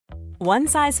One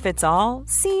size fits all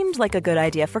seemed like a good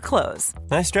idea for clothes.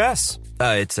 Nice dress.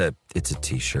 It's a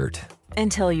t-shirt.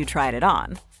 Until you tried it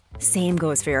on. Same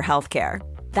goes for your healthcare.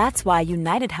 That's why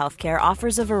United Healthcare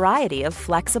offers a variety of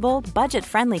flexible,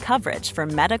 budget-friendly coverage for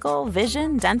medical,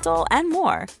 vision, dental, and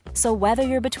more. So whether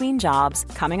you're between jobs,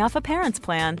 coming off a parent's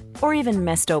plan, or even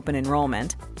missed open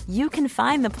enrollment, you can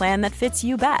find the plan that fits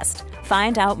you best.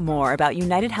 Find out more about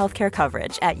United Healthcare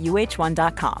coverage at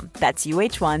uh1.com. That's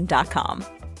uh1.com.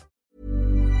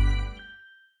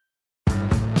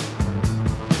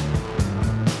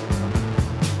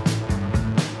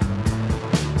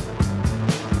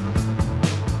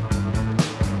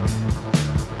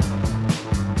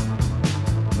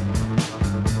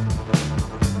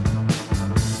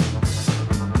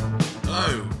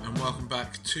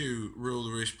 To Rule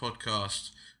the Roost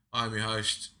podcast. I'm your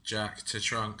host, Jack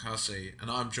Trunk Hussey,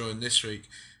 and I'm joined this week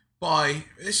by,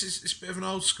 it's a bit of an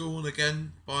old school one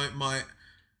again, by my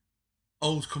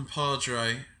old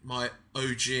compadre, my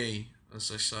OG, as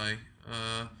they say,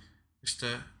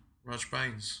 Mr. Raj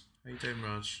Baines. How you doing,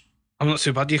 Raj? I'm not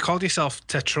too bad. You called yourself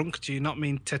Trunk. Do you not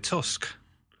mean Tusk?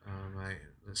 Oh, mate,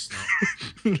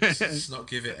 let's not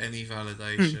give it any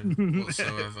validation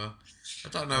whatsoever. I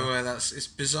don't know where it's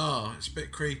bizarre. It's a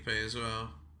bit creepy as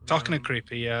well. Talking of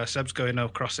creepy, Seb's going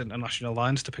across international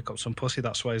lines to pick up some pussy.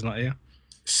 That's why he's not here.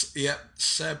 Yeah,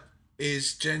 Seb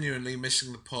is genuinely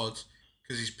missing the pod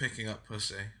because he's picking up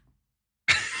pussy.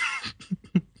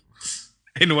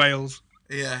 In Wales.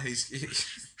 Yeah, he's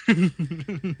going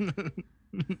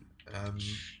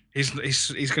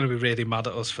to be really mad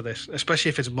at us for this, especially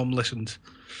if his mum listens.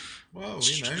 Well,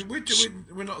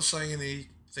 we're not saying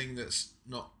anything that's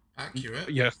not accurate.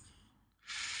 Yeah.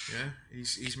 Yeah,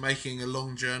 he's making a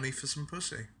long journey for some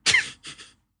pussy.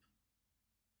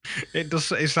 It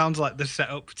does. It sounds like the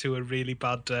setup to a really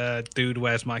bad Dude,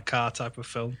 Where's My Car type of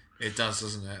film. It does,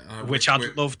 doesn't it? Which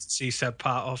I'd love to see Seb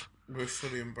part of. We're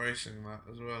fully embracing that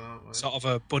as well, aren't we? Sort of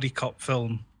a buddy cop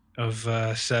film of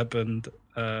Seb and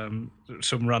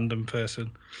some random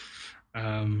person.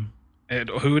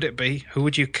 Who would it be? Who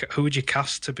would you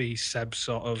cast to be Seb's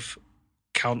sort of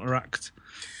counteract?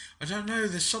 I don't know.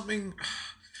 There's something.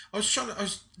 I was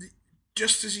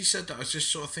just as you said that. I was just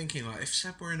sort of thinking, like, if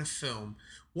Seb were in a film,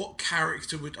 what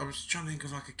character would? I was trying to think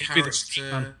of like a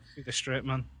character. Be the straight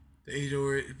man. That he'd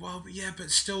already. Well, yeah, but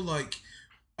still, like,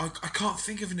 I can't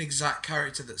think of an exact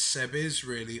character that Seb is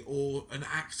really, or an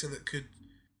actor that could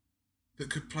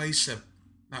play Seb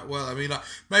that well. I mean, like,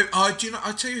 maybe I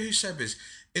tell you who Seb is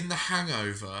in The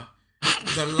Hangover.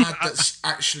 The lad that's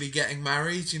actually getting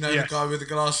married, the guy with the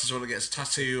glasses one that gets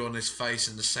tattoo on his face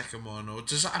in the second one, or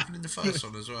does that happen in the first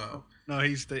one as well? No,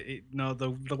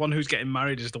 the one who's getting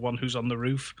married is the one who's on the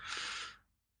roof.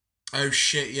 Oh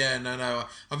shit! Yeah, no.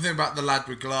 I'm thinking about the lad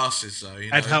with glasses though.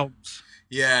 Ed Helms.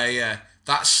 Yeah,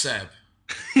 that's Seb.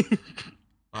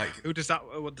 Like, who does that?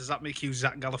 What does that make you,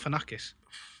 Zach Galifianakis?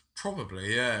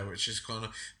 Probably, yeah, which is kind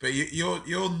of... But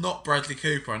you're not Bradley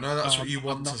Cooper. I know that's what you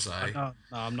want to say. No,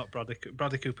 I'm not Bradley Cooper.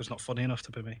 Bradley Cooper's not funny enough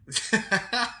to be me.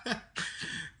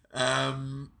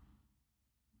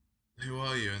 Who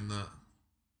are you in that?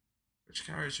 Which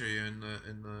character are you in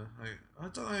the I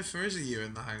don't know if there is a you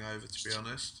in The Hangover, to be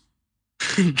honest.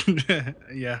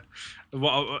 Yeah.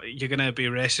 What, you're going to be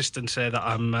racist and say that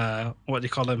I'm, what do you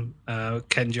call him?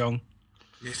 Ken Jeong?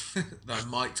 Yeah. No,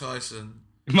 Mike Tyson.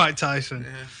 Mike Tyson.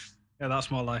 Yeah. Yeah,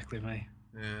 that's more likely me.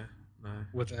 Yeah, no.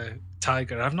 With a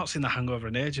tiger. I've not seen The Hangover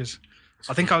in ages.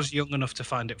 I think I was young enough to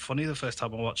find it funny the first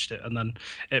time I watched it, and then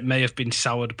it may have been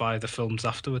soured by the films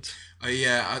afterwards.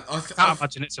 Yeah. I can't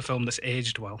imagine it's a film that's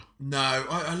aged well. No,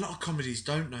 a lot of comedies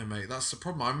don't know, mate. That's the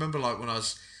problem. I remember, like, when I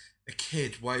was a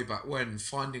kid way back when,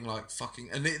 finding, like,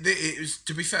 fucking... And it was,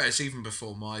 to be fair, it's even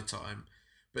before my time,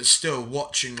 but still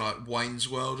watching, like, Wayne's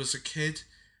World as a kid...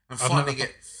 and finding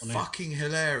it fucking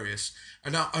hilarious.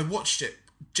 And I watched it,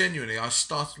 genuinely, I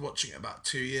started watching it about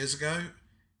 2 years ago.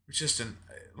 It was just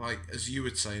as you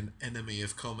would say, an enemy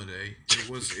of comedy. It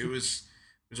was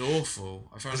awful.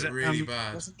 I found it really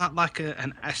bad. Wasn't that like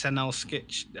an SNL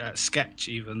sketch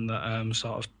even that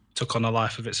sort of took on a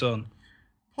life of its own?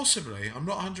 Possibly. I'm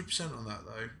not 100% on that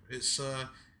though. It's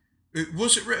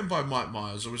was it written by Mike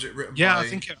Myers or was it written by... Yeah, I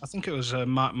think it was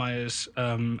Mike Myers'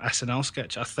 SNL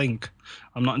sketch, I think.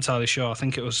 I'm not entirely sure. I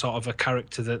think it was sort of a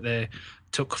character that they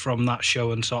took from that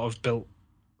show and sort of built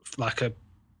like a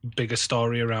bigger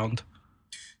story around.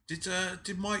 Did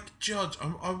Mike Judge...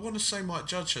 I want to say Mike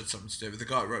Judge had something to do with the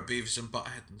guy who wrote Beavis and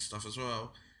Butthead and stuff as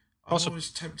well. I'm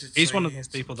always tempted to He's say one of those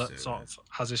people that sort of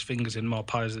has his fingers in more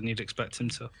pies than you'd expect him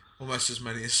to. Almost as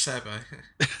many as Seb,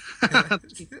 eh?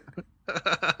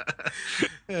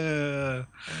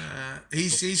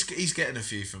 He's getting a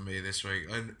few from me this week.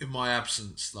 In my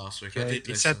absence last week, I did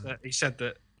listen. He said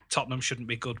that Tottenham shouldn't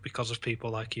be good because of people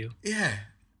like you. Yeah,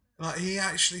 like he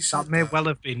actually said That may well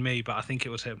have been me, but I think it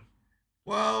was him.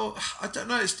 Well, I don't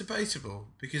know. It's debatable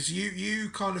because you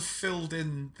kind of filled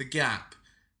in the gap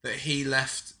that he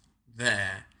left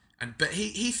there, but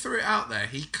he threw it out there.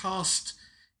 He cast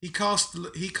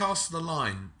the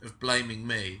line of blaming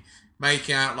me,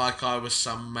 making out like I was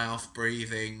some mouth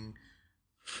breathing,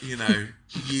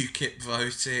 UKIP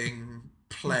voting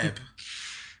pleb.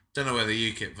 Don't know where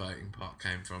the UKIP voting part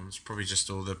came from. It's probably just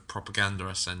all the propaganda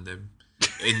I send him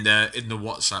in the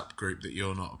WhatsApp group that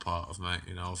you're not a part of, mate.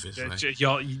 Obviously.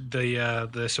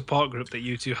 The support group that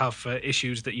you two have for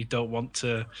issues that you don't want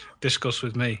to discuss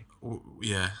with me.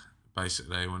 Yeah,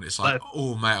 basically. When it's like,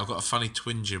 oh, mate, I've got a funny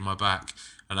twinge in my back.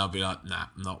 And I'll be like, nah,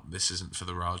 this isn't for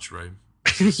the Raj room.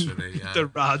 This is for the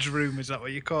Raj room, is that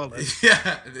what you call it?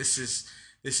 Yeah, this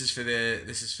is for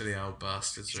the old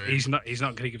bastards room. He's not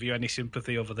going to give you any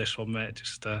sympathy over this one, mate.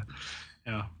 Just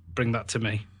bring that to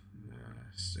me.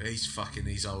 Yeah,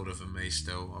 he's older than me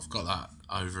still. I've got that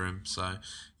over him. So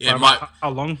yeah,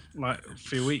 how long? Like a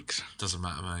few weeks? Doesn't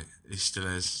matter, mate. He still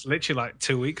is. Literally like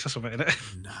 2 weeks or something, isn't it?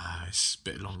 No, it's a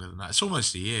bit longer than that. It's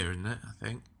almost a year, isn't it? I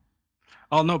think.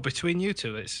 Oh no, between you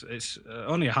two, it's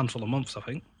only a handful of months, I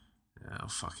think. Yeah,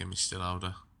 fuck him. He's still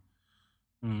older.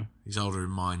 Mm. He's older in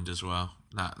mind as well.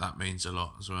 That means a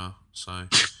lot as well. So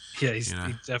yeah, he's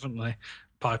definitely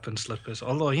pipe and slippers.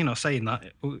 Although saying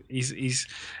that, he's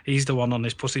the one on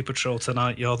his pussy patrol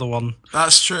tonight. You're the one.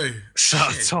 That's true.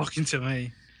 Talking to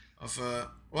me. I've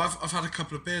had a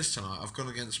couple of beers tonight. I've gone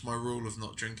against my rule of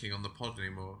not drinking on the pod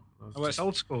anymore. It's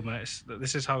old school, mate.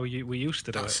 This is how we used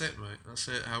to do it. That's it, mate. That's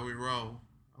it. How we roll.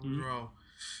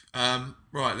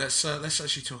 Right. Let's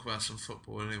actually talk about some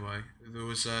football anyway. There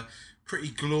was a pretty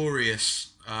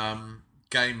glorious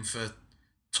game for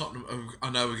Tottenham. I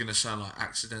know we're going to sound like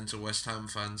accidental West Ham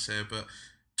fans here, but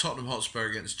Tottenham Hotspur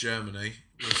against Germany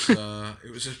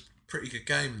was a pretty good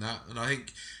game, that, and I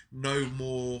think no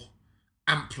more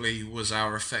amply was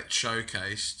our effect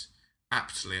showcased.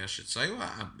 Aptly, I should say. Well,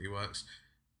 amply works.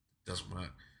 Doesn't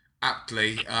work.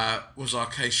 Aptly was our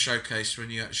case showcased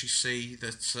when you actually see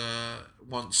that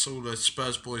once all the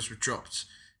Spurs boys were dropped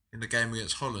in the game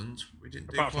against Holland, we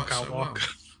didn't do quite so well.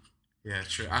 Yeah,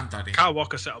 true. And Danny. Kyle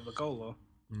Walker set up the goal, though.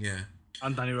 Yeah.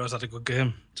 And Danny Rose had a good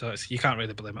game, so you can't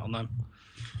really blame it on them.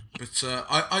 But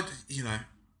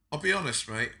I'll be honest,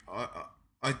 mate.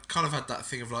 I kind of had that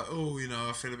thing of like,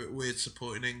 I feel a bit weird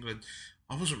supporting England.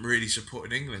 I wasn't really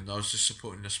supporting England. I was just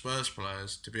supporting the Spurs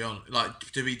players, to be honest. Like,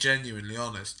 to be genuinely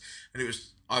honest. And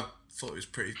I thought it was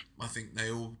pretty. I think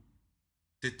they all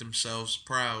did themselves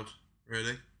proud,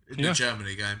 really, in the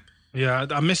Germany game. Yeah,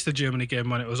 I missed the Germany game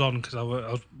when it was on because I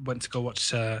went to go watch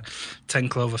 10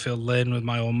 Cloverfield Lane with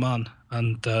my old man,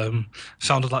 and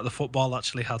sounded like the football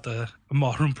actually had a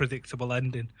more unpredictable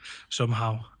ending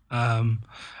somehow. I'm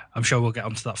sure we'll get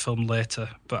onto that film later,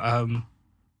 but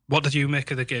what did you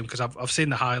make of the game? Because I've seen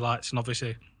the highlights, and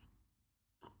obviously,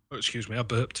 excuse me, I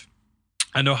burped.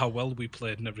 I know how well we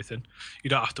played and everything. You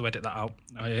don't have to edit that out.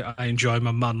 I enjoy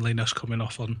my manliness coming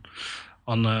off on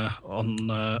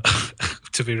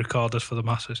to be recorded for the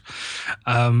masses.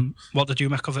 What did you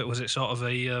make of it? Was it sort of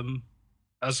a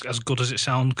as good as it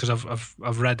sounds? Because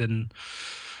I've read and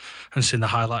seen the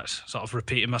highlights, sort of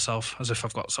repeating myself as if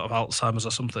I've got sort of Alzheimer's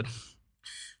or something.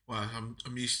 Well,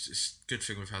 I'm used to. It's a good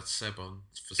thing we've had Seb on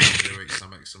for so many weeks.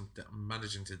 I'm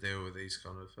managing to deal with these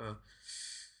kind of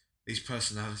these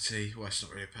personality. Well, it's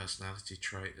not really a personality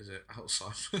trait, is it?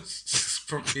 Alzheimer's. It's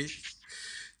probably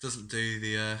doesn't do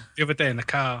the. The other day in the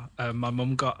car, my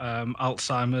mum got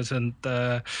Alzheimer's and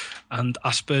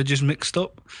Asperger's mixed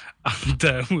up,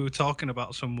 and we were talking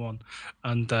about someone,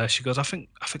 and she goes, "I think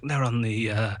they're on the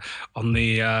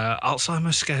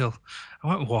Alzheimer's scale." I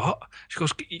went, "What?" She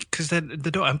goes, "Because they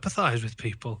don't empathise with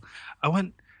people." I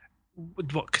went,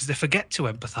 "What? Because they forget to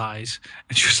empathise?"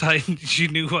 And she was like, she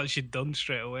knew what she'd done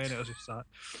straight away, and it was just like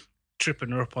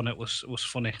tripping her up on it was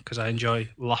funny because I enjoy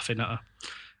laughing at her.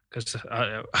 Because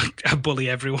I bully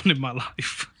everyone in my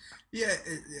life. Yeah,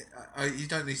 you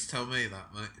don't need to tell me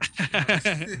that,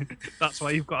 mate. That's why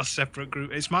you've got a separate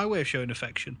group. It's my way of showing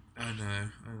affection. I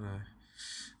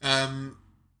know.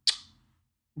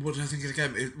 What did I think of the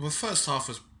game? The first half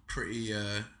was pretty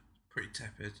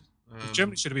tepid.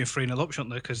 Germany should have been 3-0 up,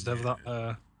 shouldn't they? Because they've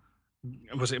that.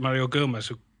 Was it Mario Gomez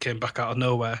who came back out of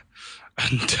nowhere,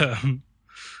 and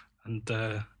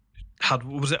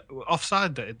was it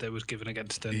offside that they was given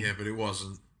against him? Yeah, but it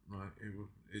wasn't. Right,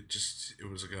 it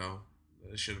was a goal.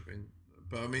 There should have been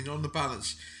But I mean, on the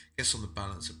balance, I guess on the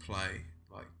balance of play,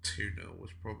 like 2-0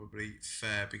 was probably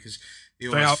fair because he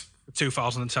They are almost, the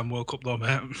 2010 World Cup though,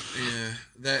 mate. yeah,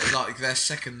 their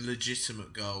second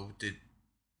legitimate goal did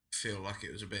feel like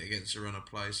it was a bit against the run of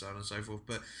play, so on and so forth.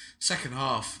 But second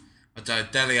half, I don't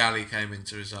know, Dele Alli came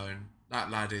into his own. That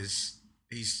lad he's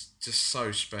just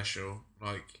so special.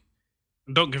 Like,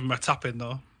 Don't give him a tap in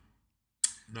though.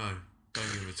 no,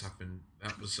 don't give him a tap in.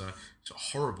 That was it's a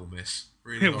horrible miss.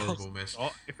 Really It horrible was. miss.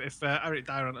 Oh, if Eric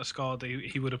Dyer hadn't scored,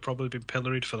 he would have probably been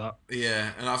pilloried for that.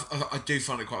 Yeah, and I do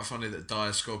find it quite funny that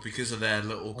Dyer scored because of their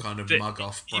little kind of mug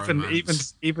off Even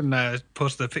bromance.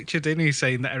 posted the picture, didn't he,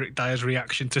 saying that Eric Dyer's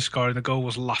reaction to scoring the goal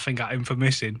was laughing at him for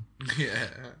missing. Yeah.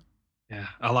 Yeah,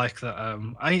 I like that.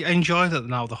 I enjoy that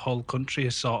now the whole country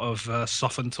is sort of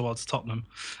softened towards Tottenham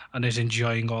and is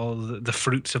enjoying all the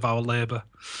fruits of our labour.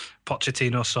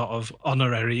 Pochettino's sort of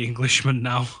honorary Englishman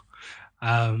now.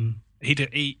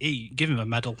 He give him a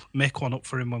medal, make one up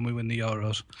for him when we win the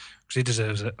Euros because he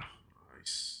deserves it.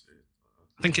 Nice.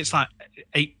 I think it's like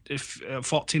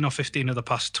 14 or 15 of the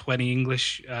past 20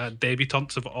 English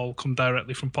debutants have all come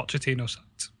directly from Pochettino's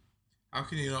side. How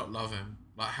can you not love him?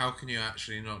 Like, how can you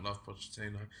actually not love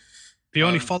Pochettino? The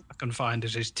only fault I can find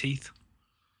is his teeth.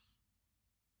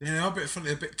 Yeah, they're a bit funny.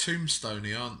 They're a bit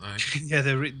tombstoney, aren't they?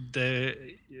 Yeah,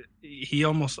 he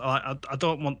almost. I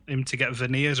don't want him to get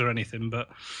veneers or anything, but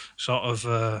sort of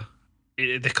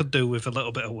they could do with a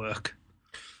little bit of work.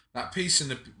 That piece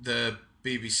in the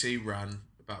BBC ran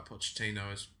about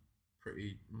Pochettino is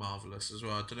pretty marvellous as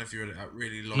well. I don't know if you read it. That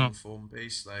really long form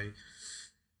piece they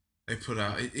put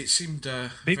out. It seemed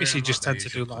BBC just tend to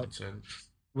do like.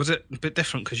 Was it a bit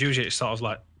different? Because usually it's sort of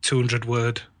like 200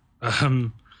 word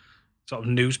sort of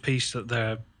news piece that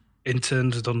their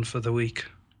interns done for the week.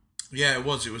 Yeah, it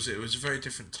was. It was a very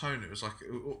different tone. It was like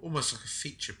almost like a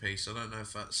feature piece. I don't know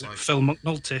if that's like Phil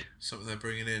McNulty. Something they're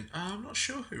bringing in. I'm not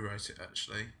sure who wrote it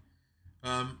actually.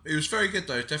 It was very good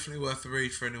though. Definitely worth a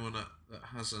read for anyone that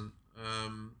hasn't.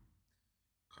 Can't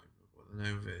remember what the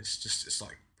name of it is. It's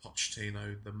like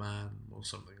Pochettino the Man or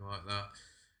something like that.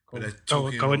 But they're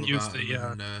talking Go and all use about the him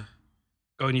and,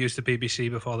 go and use the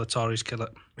BBC before the Tories kill it.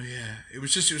 yeah, it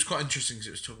was quite interesting because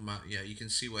it was talking about, you can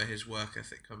see where his work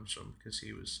ethic comes from because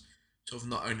he was sort of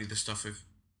not only the stuff with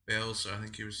Bielsa. I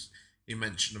think he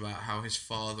mentioned about how his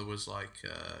father was like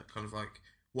kind of like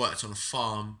worked on a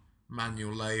farm,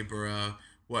 manual labourer,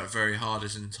 worked very hard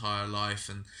his entire life,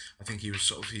 and I think he was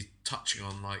he's touching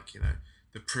on like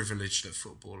the privilege that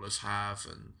footballers have,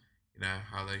 and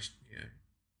how they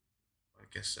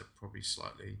I guess they're probably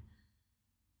slightly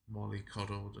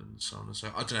mollycoddled and so on and so.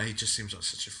 I don't know. He just seems like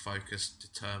such a focused,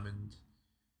 determined,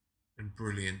 and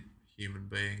brilliant human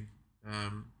being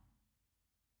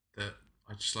that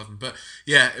I just love him. But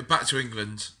yeah, back to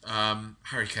England.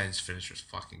 Harry Kane's finish was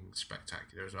fucking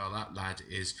spectacular as well. That lad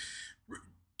is,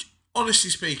 honestly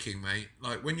speaking, mate.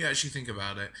 Like when you actually think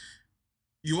about it,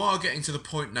 you are getting to the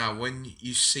point now when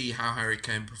you see how Harry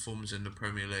Kane performs in the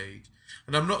Premier League.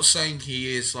 And I'm not saying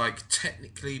he is like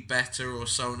technically better or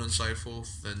so on and so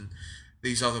forth than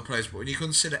these other players, but when you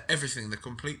consider everything, the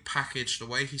complete package, the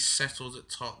way he's settled at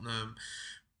Tottenham,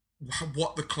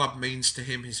 what the club means to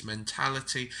him, his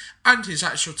mentality, and his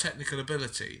actual technical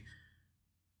ability,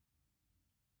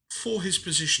 for his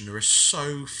position, there are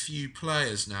so few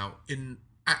players now in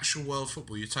actual world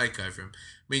football you take over him.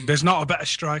 I mean, there's not a better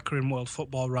striker in world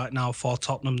football right now for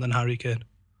Tottenham than Harry Kane.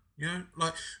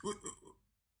 Like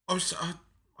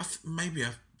maybe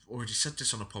I've already said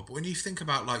this on a pod, but when you think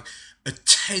about like a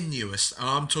tenuous, and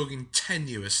I'm talking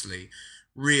tenuously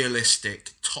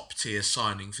realistic top tier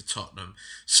signing for Tottenham,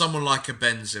 someone like a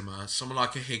Benzema, someone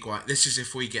like a Higuain. This is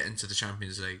if we get into the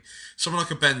Champions League. Someone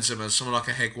like a Benzema, someone like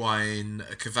a Higuain,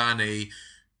 a Cavani,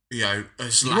 a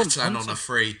Zlatan on a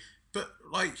free. But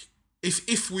like,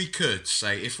 if we could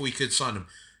sign them,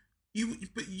 you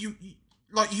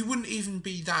wouldn't even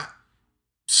be that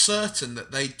certain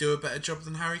that they'd do a better job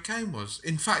than Harry Kane was.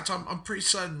 In fact, I'm pretty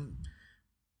certain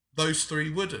those three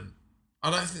wouldn't.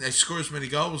 I don't think they score as many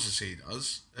goals as he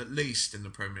does, at least in the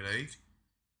Premier League.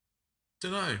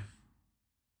 Don't know.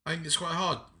 I think it's quite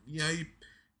hard. You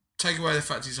take away the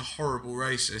fact he's a horrible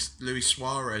racist. Luis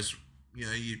Suarez,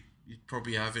 you'd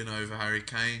probably have in over Harry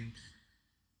Kane.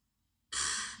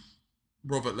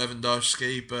 Robert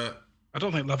Lewandowski, but I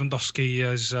don't think Lewandowski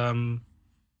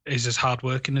is as hard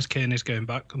working as Kane is going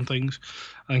back and things.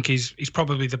 I think he's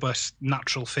probably the best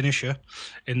natural finisher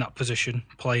in that position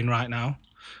playing right now.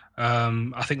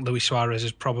 I think Luis Suarez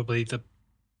is probably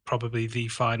the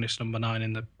finest number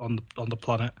 9 on the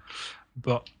planet.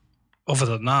 But other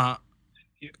than that,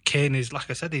 Kane is, like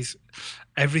I said, he's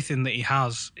everything that he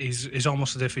has is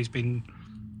almost as if he's been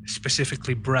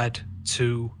specifically bred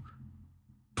to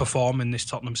perform in this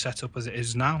Tottenham setup as it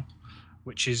is now,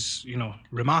 which is,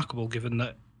 remarkable given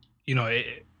that,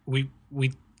 we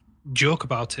joke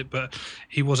about it, but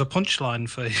he was a punchline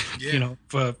for,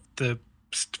 for the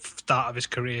start of his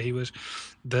career. He was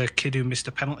the kid who missed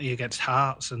a penalty against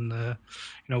Hearts, and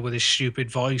with his stupid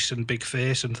voice and big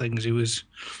face and things, he was.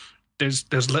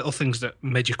 There's little things that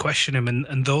made you question him,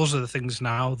 and those are the things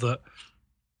now that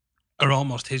are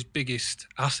almost his biggest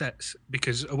assets,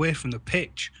 because away from the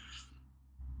pitch,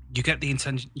 you get the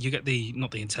intention, you get the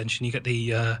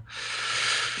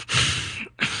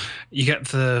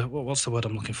what's the word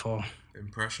I'm looking for?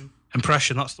 Impression,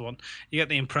 that's the one. You get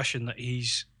the impression that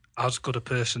he's as good a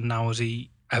person now as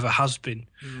he ever has been.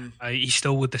 He's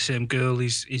still with the same girl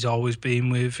he's always been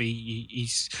with.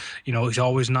 He's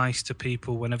always nice to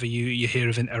people. Whenever you hear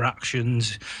of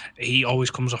interactions, he always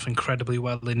comes off incredibly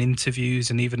well in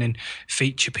interviews and even in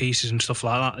feature pieces and stuff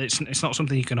like that. It's not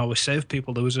something you can always say of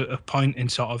people. There was a point in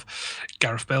sort of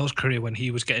Gareth Bale's career when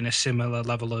he was getting a similar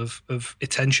level of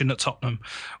attention at Tottenham,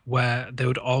 where there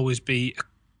would always be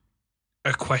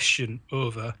a question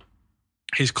over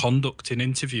his conduct in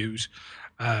interviews,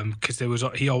 because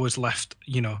he always left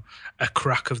a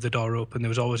crack of the door open. There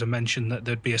was always a mention that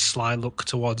there'd be a sly look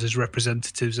towards his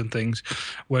representatives and things,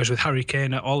 whereas with Harry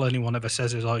Kane, all anyone ever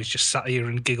says is, he's just sat here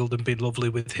and giggled and been lovely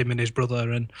with him and his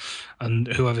brother and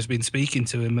whoever's been speaking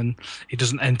to him, and he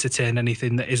doesn't entertain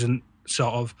anything that isn't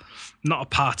sort of not a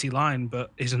party line,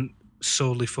 but isn't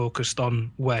solely focused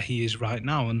on where he is right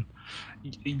now. And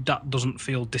that doesn't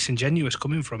feel disingenuous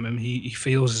coming from him. He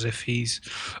feels as if he's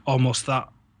almost that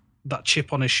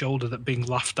chip on his shoulder that being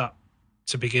laughed at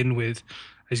to begin with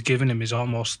has given him is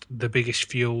almost the biggest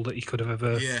fuel that he could have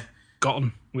ever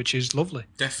gotten, which is lovely.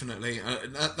 Definitely.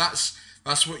 That's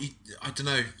what I don't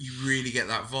know, you really get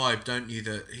that vibe, don't you,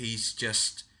 that he's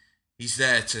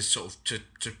there to sort of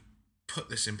to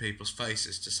put this in people's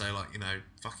faces, to say, like,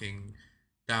 fucking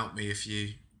doubt me if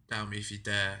you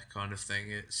dare, kind of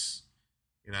thing. It's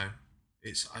I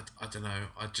don't know.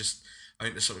 I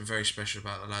think there's something very special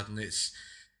about the lad, and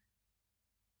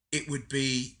it would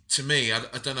be, to me, I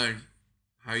don't know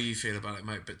how you feel about it,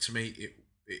 mate, but to me,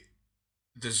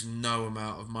 there's no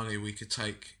amount of money we could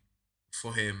take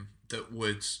for him that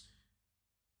would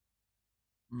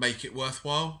make it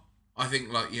worthwhile. I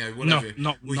think, like, whatever,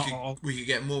 we could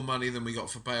get more money than we got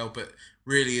for Bale, but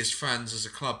really, as fans, as a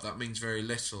club, that means very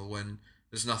little when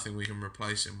there's nothing we can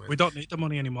replace him with. We don't need the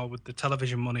money anymore with the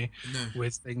television money. No.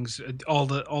 With things, all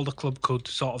the club could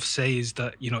sort of say is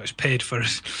that it's paid for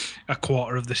a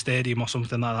quarter of the stadium or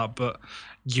something like that. But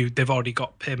they've already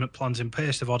got payment plans in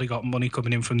place. They've already got money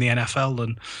coming in from the NFL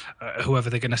and whoever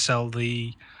they're going to sell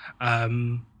the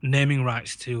naming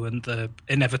rights to, and the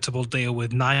inevitable deal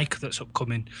with Nike that's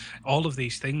upcoming. All of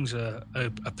these things are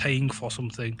paying for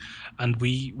something, and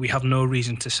we have no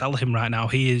reason to sell him right now.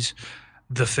 He is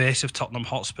the face of Tottenham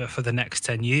Hotspur for the next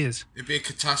 10 years. It'd be a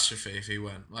catastrophe if he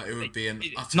went. Like, it would be an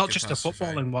utter not just catastrophe. a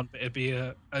footballing one, but it'd be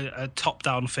a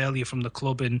top-down failure from the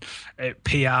club in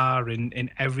PR, in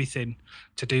everything.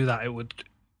 To do that, it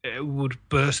would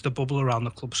burst the bubble around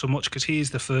the club so much, because he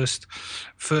is the first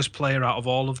player out of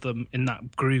all of them in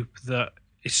that group that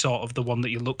is sort of the one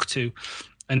that you look to,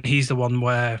 and he's the one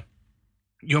where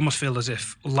you almost feel as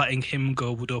if letting him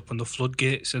go would open the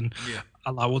floodgates and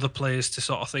allow other players to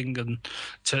sort of thing and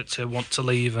to want to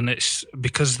leave. And it's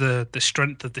because the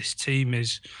strength of this team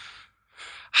is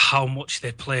how much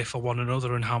they play for one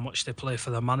another and how much they play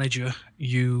for their manager.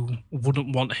 You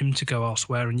wouldn't want him to go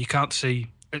elsewhere, and you can't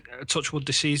see a touchwood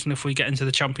this season if we get into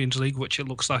the Champions League, which it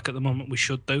looks like at the moment we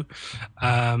should do.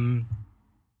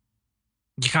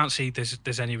 You can't see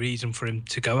there's any reason for him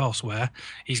to go elsewhere.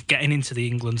 He's getting into the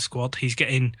England squad.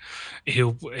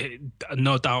 He'll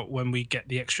no doubt, when we get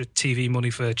the extra TV money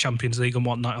for Champions League and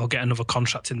whatnot, he'll get another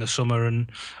contract in the summer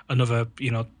and another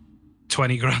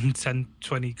 20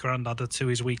 grand added to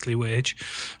his weekly wage.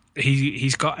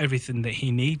 He's got everything that he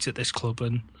needs at this club,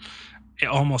 and it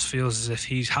almost feels as if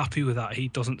he's happy with that. He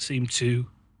doesn't seem to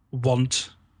want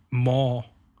more,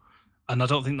 and I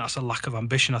don't think that's a lack of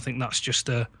ambition. I think that's just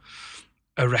a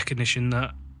recognition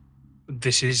that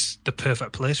this is the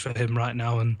perfect place for him right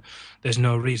now, and there's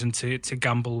no reason to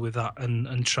gamble with that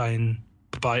and try and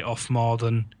bite off more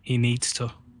than he needs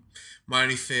to. My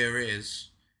only fear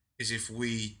is if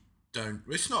we don't...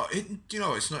 It's not even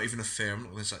a fear. I'm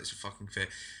not going to say it's a fucking fear.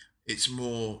 It's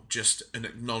more just an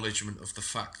acknowledgement of the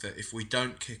fact that if we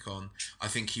don't kick on, I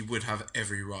think he would have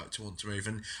every right to want to move.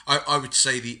 And I would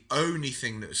say the only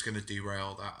thing that's going to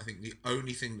derail that, I think the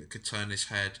only thing that could turn his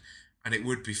head, and it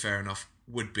would be fair enough,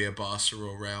 would be a Barca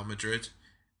or Real Madrid.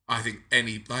 I think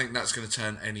that's going to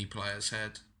turn any player's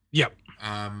head. Yep.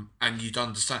 And you'd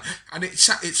understand. And it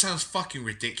sounds fucking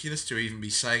ridiculous to even be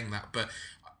saying that, but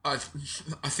I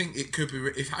I think it could be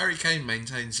if Harry Kane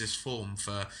maintains this form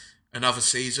for another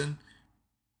season.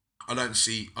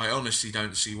 I honestly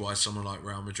don't see why someone like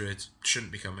Real Madrid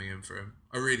shouldn't be coming in for him.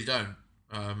 I really don't.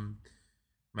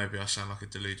 Maybe I sound like a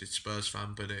deluded Spurs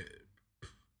fan, but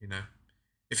you know,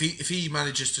 if he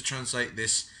manages to translate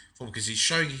this form, because he's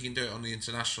showing he can do it on the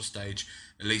international stage,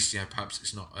 at least perhaps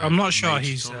it's not. I'm not sure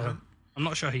major he's. tournament. I'm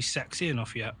not sure he's sexy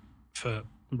enough yet for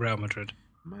Real Madrid.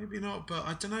 Maybe not, but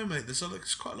I don't know, mate. There's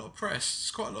quite a lot of press.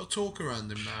 There's quite a lot of talk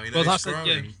around him now. Well, he's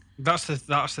growing. that's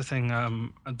the thing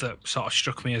that sort of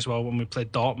struck me as well when we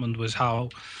played Dortmund was how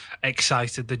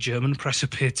excited the German press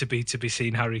appeared to be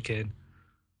seeing Harry Kane.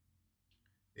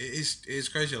 It's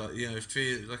crazy. Like if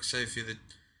you're the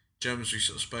Germans we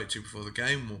sort of spoke to before the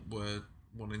game were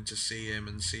wanting to see him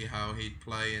and see how he'd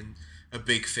play in a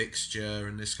big fixture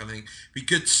and this kind of thing. Be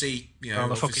good to see. Well,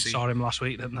 they fucking saw him last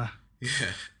week, didn't they?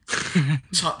 Yeah.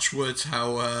 Touch wood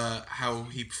how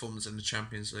he performs in the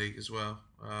Champions League as well.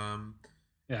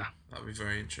 Yeah, that'd be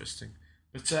very interesting.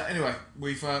 But anyway,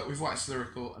 we've waxed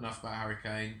lyrical enough about Harry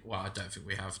Kane. Well, I don't think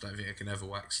we have. I don't think I can ever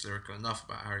wax lyrical enough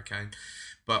about Harry Kane.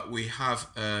 But we have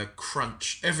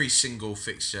crunch every single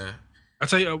fixture. I'll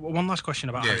tell you one last question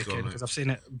about Harry Kane, because I've seen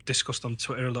it discussed on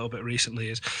Twitter a little bit recently,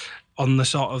 is on the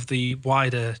sort of the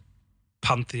wider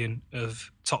pantheon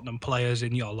of Tottenham players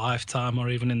in your lifetime or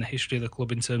even in the history of the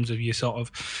club in terms of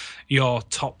your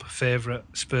top favourite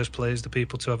Spurs players, the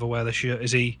people to ever wear the shirt.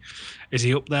 Is he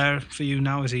up there for you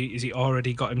now? Is he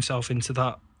already got himself into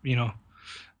that,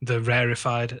 the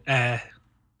rarefied air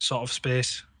sort of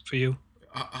space for you?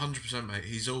 100%, mate.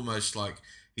 He's almost like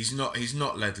he's not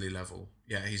Ledley level.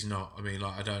 Yeah, he's not. I mean,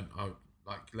 like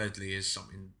Ledley is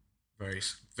something very,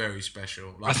 very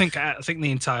special. Like, I think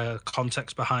the entire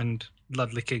context behind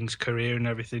Ledley King's career and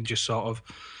everything just sort of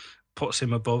puts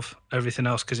him above everything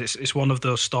else, because it's one of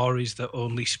those stories that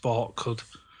only sport could,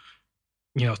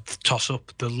 toss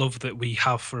up. The love that we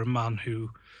have for a man who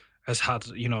has had,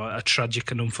 a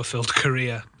tragic and unfulfilled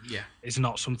career. Yeah, is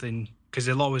not something, because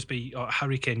there'll always be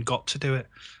Harry Kane got to do it.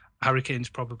 Harry Kane's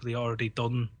probably already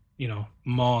done,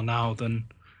 more now than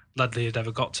Ledley had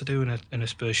ever got to do in a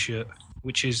Spurs shirt,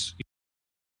 which is.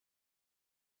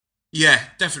 Yeah,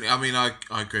 definitely. I mean, I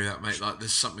agree with that, mate. Like,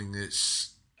 there's something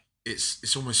that's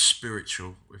it's almost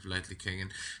spiritual with Ledley King,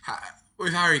 and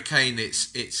with Harry Kane,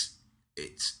 it's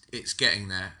getting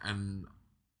there, and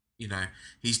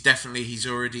he's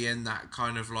already in that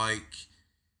kind of like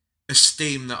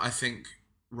esteem that I think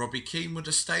Robbie Keane would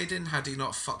have stayed in had he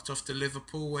not fucked off to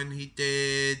Liverpool when he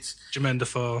did. Jermaine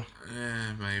Defoe.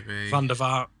 Yeah, maybe. Van der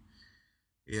Vaart.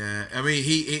 Yeah, I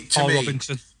mean,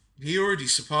 Robinson. He already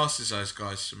surpasses those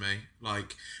guys to me.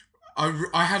 Like, I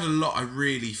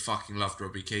really fucking loved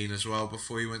Robbie Keane as well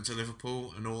before he went to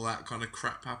Liverpool and all that kind of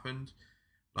crap happened.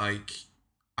 Like,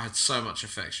 I had so much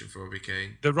affection for Robbie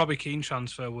Keane. The Robbie Keane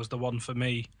transfer was the one for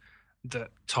me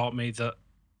that taught me that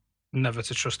never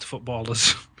to trust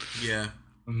footballers. Yeah.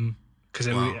 Because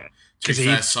to be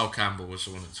fair, Sol Campbell was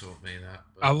the one that taught me that.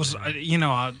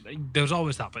 But, there was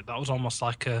always that, but that was almost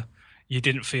like you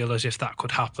didn't feel as if that could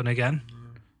happen again.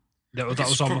 That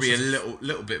was probably a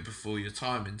little bit before your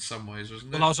time in some ways,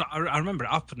 wasn't it? Well, I remember it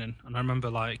happening, and I remember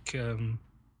like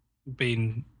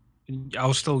being. I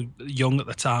was still young at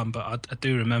the time, but I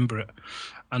do remember it,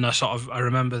 and I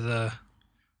remember the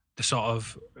sort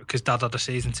of, because Dad had a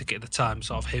season ticket at the time,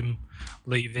 sort of him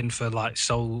leaving for like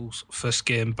Sol's first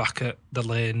game back at the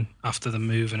Lane after the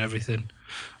move and everything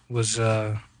was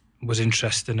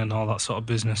interesting and all that sort of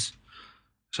business.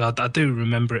 So I do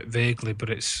remember it vaguely, but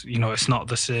it's it's not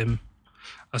the same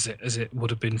as it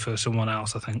would have been for someone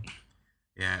else, I think.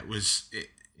 Yeah, it was. I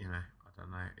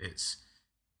don't know.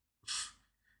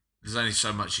 There's only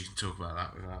so much you can talk about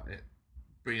that without it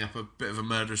bringing up a bit of a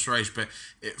murderous rage. But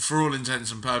for all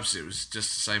intents and purposes, it was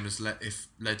just the same as if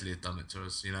Ledley had done it to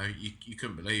us. You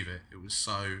couldn't believe it. It was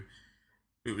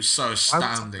so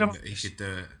astounding that he could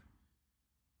do it.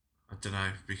 I don't know,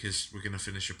 because we're going to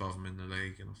finish above them in the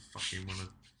league, and I fucking want to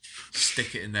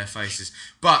stick it in their faces.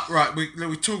 But right,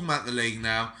 we're talking about the league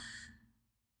now.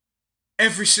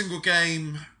 Every single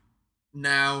game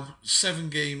now, 7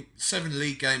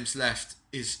 league games left,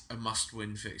 is a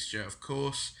must-win fixture, of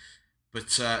course. But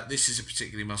this is a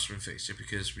particularly must-win fixture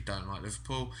because we don't like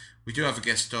Liverpool. We do have a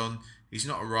guest on. He's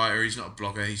not a writer, he's not a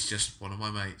blogger, he's just one of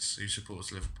my mates who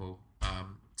supports Liverpool.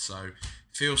 So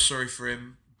feel sorry for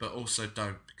him, but also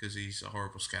don't, because he's a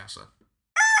horrible scouser.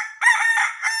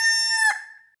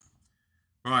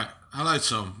 Right, hello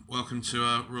Tom. Welcome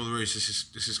to Rule the Roost.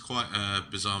 This is quite a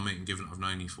bizarre meeting, given I've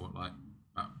known you for probably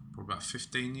about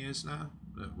 15 years now.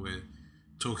 that we're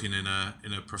talking in a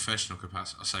professional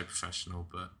capacity. I say professional,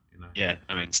 but Yeah,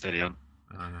 I mean, steady on.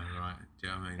 I know, right? Do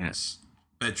you know what I mean? Yeah. It's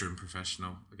bedroom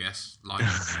professional, I guess, like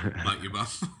your mum.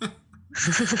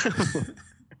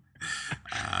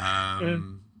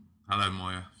 Hello,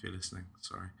 Moya, if you're listening.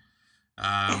 Sorry. Do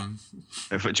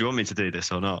you want me to do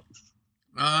this or not?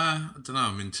 I don't know.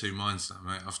 I'm in two minds now,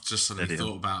 mate. I've just suddenly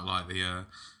thought about like the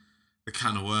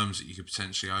can of worms that you could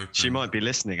potentially open. She might be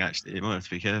listening. Actually, you might have to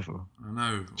be careful. I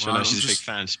know. She's a big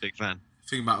fan. She's a big fan.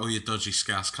 Think about all your dodgy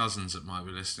Scouse cousins that might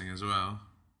be listening as well.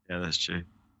 Yeah, that's true.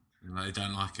 They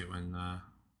don't like it when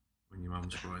your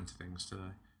mum's brought into things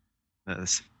today.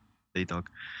 That's the dog.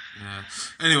 Yeah.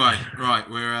 Anyway, right,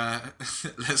 we're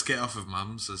let's get off of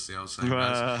mums, as the old saying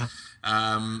goes.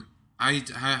 How's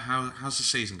the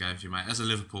season going for you, mate? As a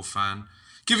Liverpool fan,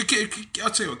 I'll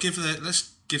tell you what.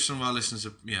 Let's give some of our listeners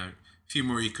a few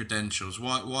more of your credentials.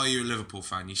 Why are you a Liverpool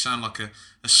fan? You sound like a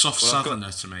soft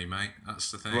southerner to me, mate.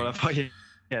 That's the thing. Well, I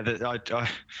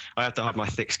have to have my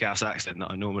thick Scouse accent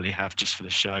that I normally have just for the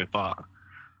show, but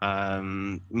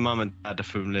mum and dad are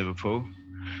from Liverpool,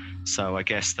 so I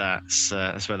guess that's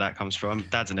where that comes from.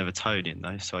 Dad's an Evertonian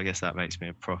though, so I guess that makes me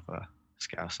a proper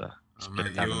Scouser.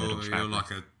 Mate,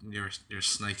 you're a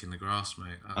snake in the grass,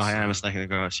 mate. I am a snake in the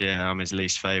grass. Yeah, I'm his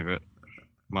least favourite.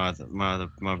 My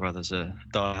brother's a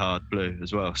die-hard blue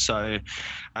as well. So,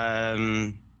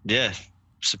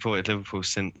 supported Liverpool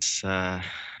since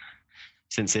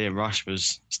Ian Rush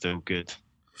was still good.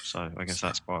 So I guess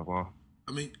that's quite a while.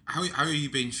 I mean, how have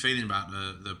you been feeling about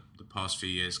the past few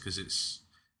years? Because it's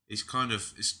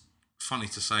funny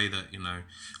to say that,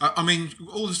 I mean,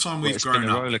 all the time we've grown up, it's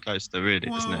been a roller coaster,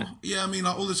 really, isn't it? Yeah, I mean,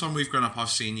 like all the time we've grown up, I've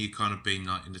seen you kind of been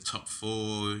like in the top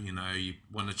four. You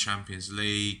won the Champions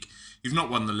League. You've not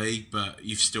won the league, but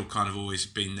you've still kind of always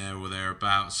been there or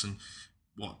thereabouts. And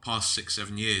past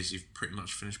 6-7 years, you've pretty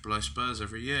much finished below Spurs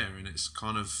every year, and it's a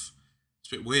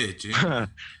bit weird.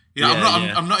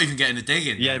 I'm not even getting a dig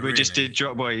in. Yeah, there, we really. Just did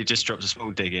drop. Well, you just dropped a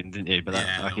small dig in, didn't you? But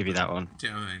I'll give you that one. Do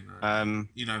you know what I mean?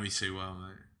 You know me too well,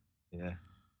 mate. Yeah.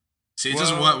 See, it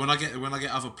doesn't work when I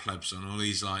get other plebs on, all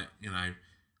these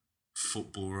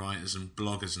football writers and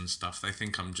bloggers and stuff. They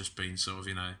think I'm just being sort of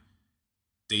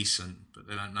decent, but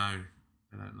they don't know.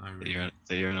 Really. You're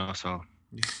an arsehole.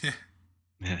 Yeah.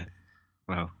 Yeah.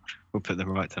 Well, we'll put them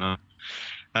right tonight.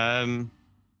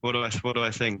 What do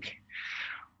I think?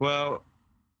 Well,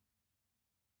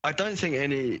 I don't think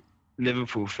any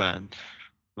Liverpool fan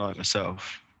like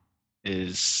myself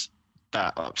is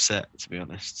that upset, to be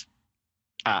honest.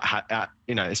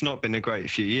 It's not been a great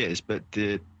few years, but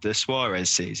the Suarez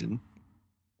season,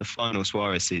 the final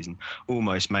Suarez season,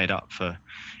 almost made up for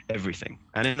everything.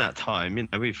 And in that time,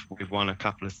 we've won a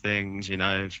couple of things.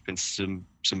 There's been some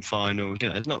finals.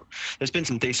 There's been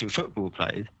some decent football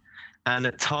played, and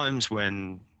at times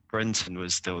when Brenton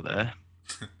was still there,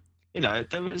 I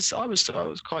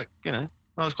was quite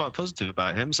positive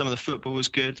about him. Some of the football was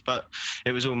good, but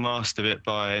it was all masked a bit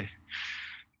by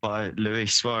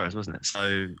Luis Suarez, wasn't it?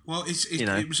 So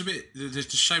it was a bit. There's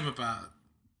a shame about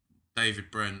David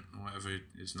Brent, or whatever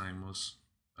his name was,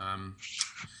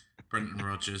 Brenton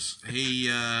Rodgers.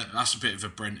 That's a bit of a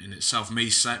Brent in itself.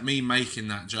 Me making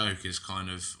that joke is kind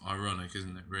of ironic,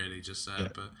 isn't it? Really, just there. Yeah.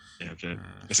 But okay.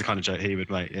 It's the kind of joke he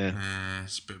would make. Yeah.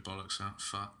 It's a bit of bollocks. That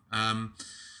fuck.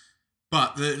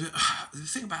 But the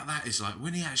thing about that is, like,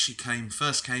 when he actually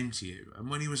first came to you, and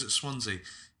when he was at Swansea,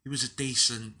 he was a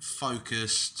decent,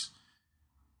 focused,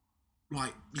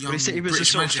 like young. He was British a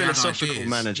sort of philosophical ideas.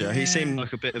 manager. Yeah. He seemed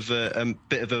like a bit of a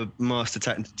master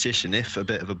tactician, if a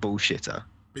bit of a bullshitter.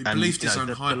 But he believed his own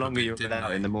the hype. The longer you're didn't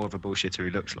without him, the more of a bullshitter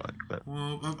he looks like. But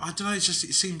I don't know. It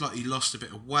seemed like he lost a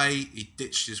bit of weight. He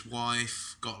ditched his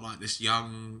wife. Got like this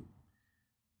young,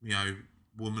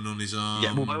 woman on his arm.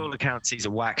 Yeah. Well, by all accounts, he's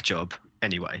a whack job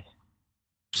anyway.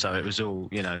 So it was all,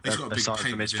 He's got a big aside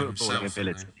from his footballing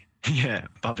ability. Yeah,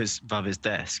 above his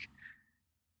desk.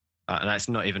 And that's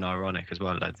not even ironic as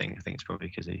well, I don't think. I think it's probably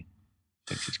because he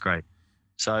thinks it's great.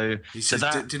 So,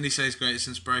 didn't he say his greatest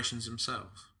inspirations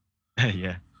himself?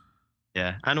 Yeah.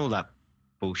 Yeah. And all that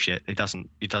bullshit. He doesn't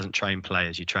train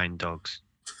players, you train dogs.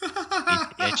 he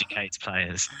educates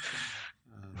players.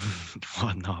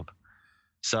 What a knob.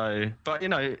 So, but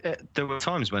there were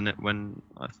times when I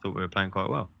thought we were playing quite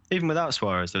well. Even without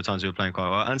Suarez, there were times we were playing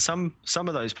quite well. And some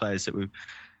of those players that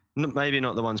maybe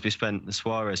not the ones we spent the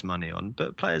Suarez money on,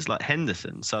 but players like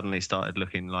Henderson suddenly started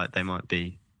looking like they might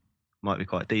be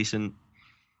quite decent.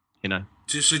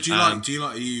 So do you like?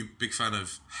 Are you a big fan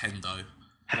of Hendo?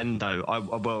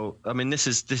 Hendo. I mean, this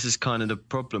is kind of the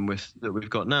problem that we've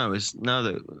got now. Is now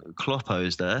that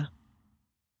Kloppo's there,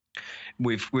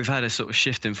 we've had a sort of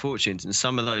shift in fortunes, and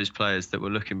some of those players that were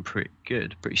looking pretty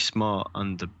good, pretty smart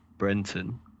under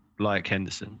Brenton, like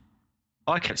Henderson.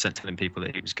 I kept telling people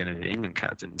that he was going to be England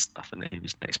captain and stuff, and that he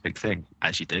was the next big thing,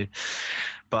 as you do.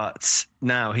 But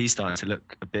now he's starting to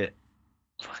look a bit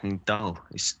fucking dull.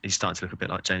 He's starting to look a bit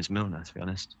like James Milner, to be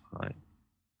honest. Like,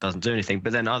 doesn't do anything.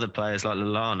 But then other players like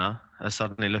Lallana are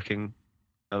suddenly looking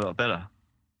a lot better,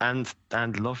 and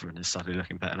Lovren is suddenly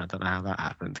looking better. And I don't know how that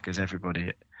happened, because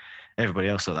everybody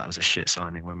else thought that was a shit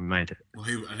signing when we made it. Well,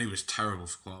 he was terrible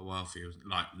for quite a while. He was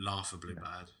like laughably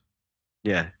bad.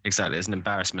 Yeah, exactly. It's an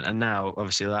embarrassment. And now,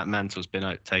 obviously, that mantle's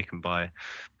been taken by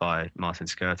Martin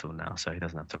Skrtel now, so he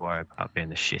doesn't have to worry about being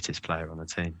the shittest player on the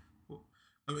team. Well,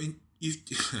 I mean,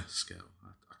 Skrtel,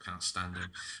 I can't stand him.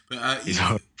 But he's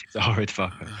a horrid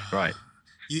fucker. Right.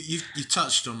 You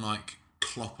touched on like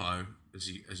Kloppo, as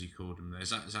you called him there.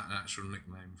 Is that an actual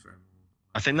nickname for him?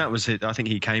 I think that was it. I think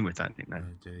he came with that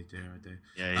nickname. I do.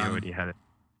 Yeah, he already had it.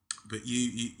 But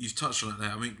you've touched on it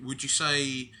there. I mean, would you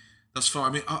say that's far?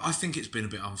 I mean, I think it's been a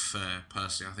bit unfair,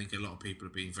 personally. I think a lot of people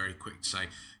have been very quick to say,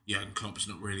 Jurgen Klopp's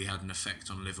not really had an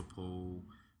effect on Liverpool,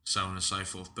 so on and so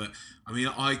forth. But, I mean,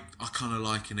 I kind of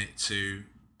liken it to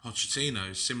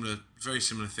Pochettino. Very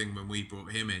similar thing when we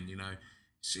brought him in, you know.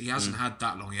 So he hasn't had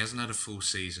that long. He hasn't had a full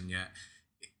season yet.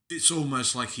 It's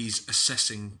almost like he's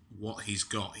assessing what he's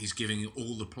got. He's giving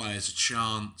all the players a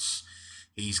chance.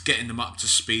 He's getting them up to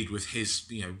speed with his,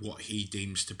 you know, what he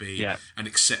deems to be an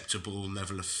acceptable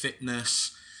level of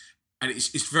fitness. And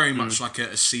it's very much like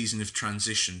a season of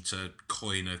transition, to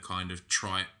coin a kind of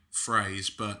trite phrase,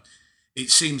 but it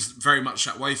seems very much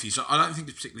that way for you. So I don't think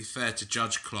it's particularly fair to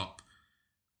judge Klopp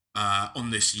on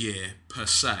this year per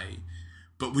se.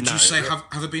 But would you say,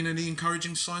 have there been any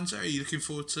encouraging signs there? Are you looking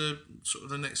forward to sort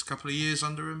of the next couple of years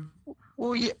under him?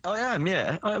 Well, yeah, I am,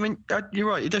 yeah. I mean, you're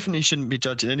right. You definitely shouldn't be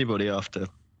judging anybody after,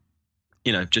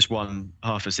 you know, just one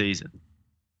half a season.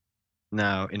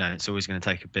 Now, you know, it's always going to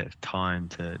take a bit of time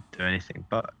to do anything.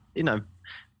 But, you know,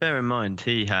 bear in mind,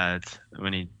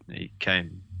 when he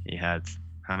came, he had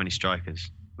how many strikers?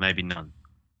 Maybe none.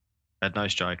 Had no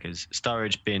strikers.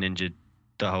 Sturridge being injured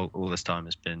all this time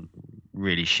has been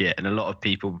really shit. And a lot of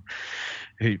people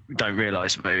who don't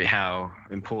realise maybe how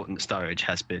important Sturridge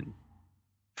has been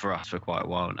for us for quite a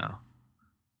while now.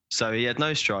 So he had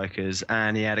no strikers,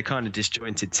 and he had a kind of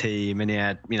disjointed team, and he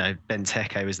had, you know,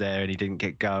 Benteke was there and he didn't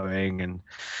get going, and,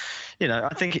 you know,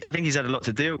 I think he's had a lot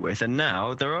to deal with. And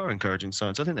now there are encouraging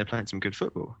signs. I think they're playing some good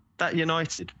football. That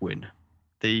United win,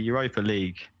 the Europa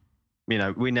League, you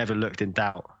know, we never looked in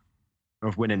doubt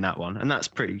of winning that one, and I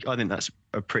think that's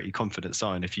a pretty confident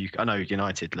sign. I know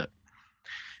United,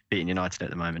 beating United at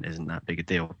the moment isn't that big a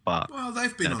deal, but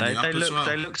they've been on the up as well.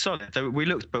 They look solid. We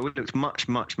looked much,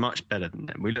 much, much better than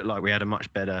them. We looked like we had a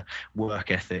much better work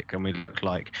ethic, and we looked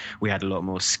like we had a lot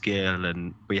more skill,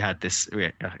 and we had this.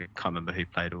 I can't remember who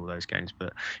played all those games,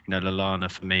 but, you know,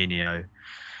 Lallana, Firmino,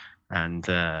 and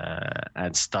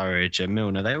Sturridge and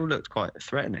Milner, they all looked quite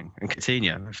threatening. And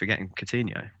Coutinho, I'm forgetting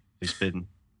Coutinho, who's been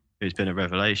a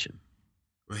revelation.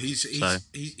 Well, he's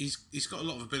got a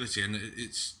lot of ability, and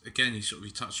it's, again, you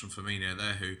touched on Firmino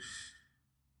there, who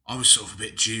I was sort of a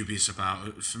bit dubious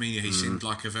about. Firmino, he seemed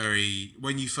like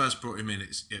when you first brought him in,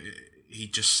 he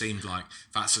just seemed like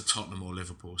that's a Tottenham or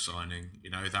Liverpool signing. You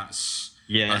know, that's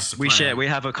we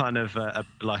have a kind of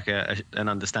an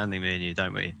understanding, me and you,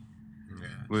 don't we? Yeah.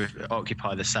 We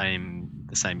occupy the same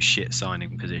shit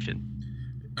signing position.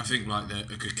 I think like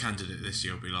a good candidate this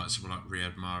year will be like someone like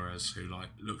Riyad Mahrez, who like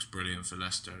looks brilliant for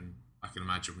Leicester, and I can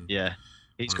imagine. Yeah,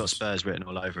 he's got Spurs written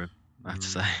all over him, I have to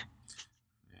say.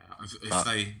 Yeah,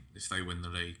 if they win the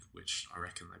league, which I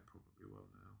reckon they probably will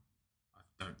now, I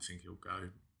don't think he'll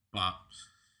go. But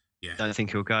yeah, don't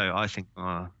think he'll go. I think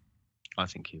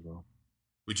he will.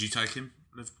 Would you take him,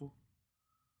 Liverpool?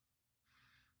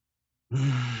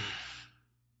 I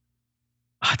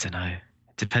don't know.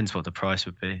 It depends what the price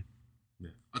would be. Yeah.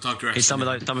 I digress. Some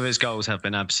of his goals have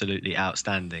been absolutely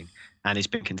outstanding, and he's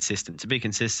been consistent. To be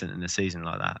consistent in a season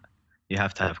like that, you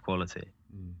have to have quality.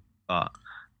 But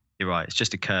you're right; it's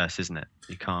just a curse, isn't it?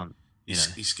 You can't. He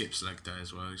skips leg day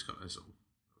as well. He's got those little.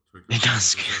 He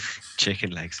does chicken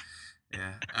legs.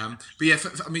 Yeah, but yeah.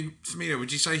 Firmino,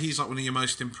 would you say he's like one of your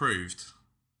most improved?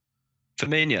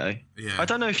 Firmino. Yeah. I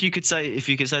don't know if you could say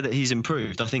that he's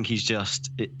improved. I think he's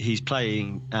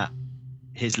playing at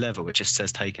his level. It just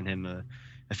has taken him a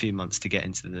few months to get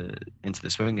into the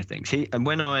swing of things.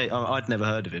 I'd never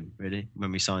heard of him really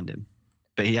when we signed him,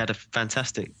 but he had a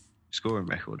fantastic scoring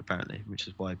record apparently, which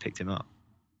is why I picked him up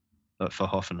for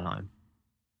Hoffenheim.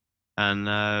 And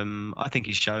I think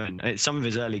he's shown some of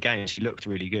his early games. He looked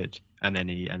really good, and then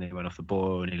he went off the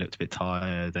ball, and he looked a bit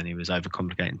tired, and he was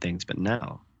overcomplicating things. But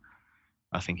now,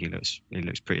 I think he looks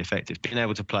pretty effective. Being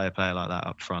able to play a player like that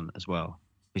up front as well.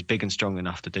 He's big and strong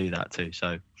enough to do that too.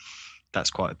 So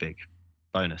that's quite a big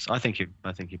bonus. I think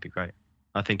he'd be great.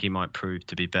 I think he might prove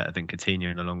to be better than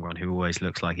Coutinho in the long run, who always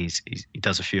looks like he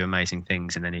does a few amazing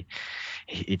things and then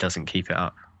he doesn't keep it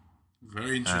up.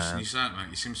 Very interesting you say that, mate.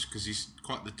 He seems, because he's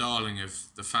quite the darling of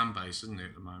the fan base, isn't he,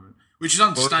 at the moment? Which is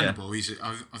understandable. Well,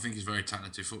 yeah. I think he's a very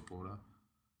talented footballer.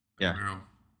 Yeah.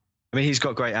 I mean, he's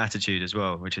got great attitude as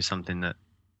well, which is something that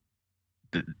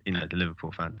the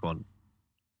Liverpool fans want.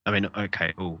 I mean,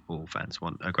 okay, all fans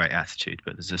want a great attitude,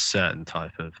 but there's a certain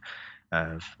type of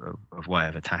way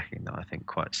of attacking that I think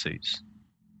quite suits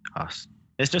us.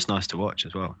 It's just nice to watch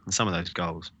as well, and some of those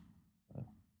goals.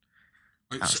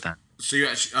 Outstanding. So you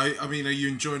actually, I mean, are you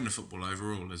enjoying the football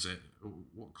overall? Is it,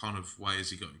 what kind of way has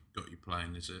he got you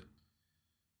playing? Is it?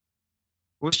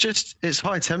 Well, it's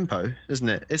high tempo, isn't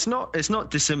it? It's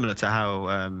not dissimilar to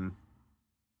how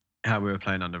we were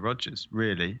playing under Rodgers,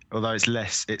 really. Although it's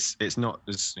less, it's not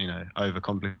as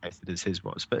overcomplicated as his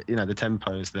was. But the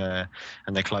tempo is there,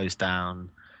 and they're closed down.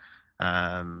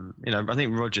 I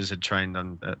think Rodgers had trained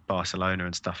at Barcelona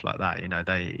and stuff like that.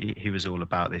 He was all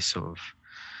about this sort of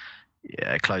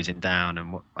closing down,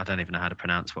 and what I don't even know how to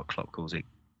pronounce what Klopp calls it,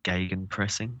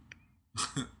 gegenpressing.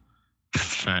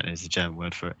 Apparently, it's a German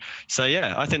word for it. So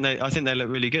yeah, I think they look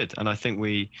really good, and I think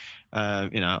we,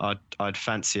 I'd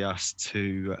fancy us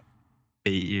to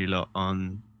beat you lot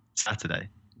on Saturday,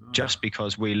 just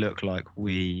because we look like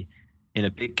in a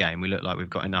big game, we look like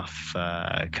we've got enough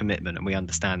commitment and we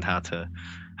understand how to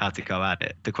go at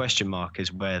it. The question mark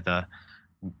is whether,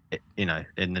 in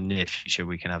the near future,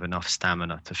 we can have enough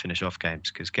stamina to finish off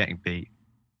games, because getting beat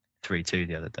 3-2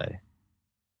 the other day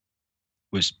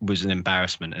was an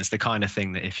embarrassment. It's the kind of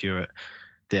thing that if you're at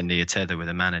the end of your tether with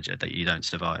a manager, that you don't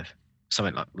survive.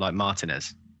 Something like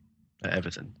Martinez at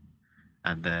Everton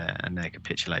and their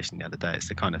capitulation the other day. It's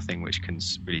the kind of thing which can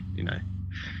really,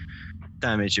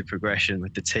 damage your progression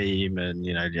with the team, and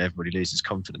everybody loses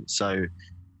confidence. So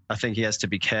I think he has to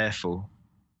be careful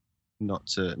not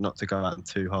to go at them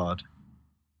too hard.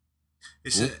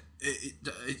 It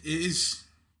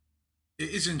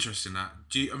is interesting that.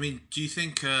 Do you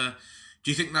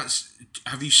think that's,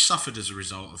 have you suffered as a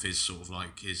result of his sort of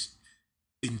like his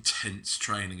intense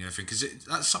training and everything? Because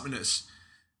that's something that's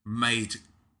made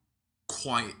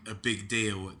quite a big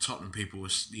deal at Tottenham. People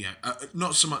was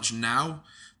not so much now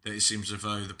that it seems as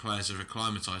though the players have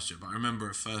acclimatised to it, but I remember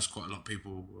at first quite a lot of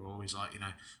people were always like,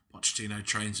 Pochettino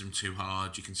trains them too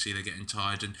hard, you can see they're getting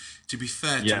tired. And to be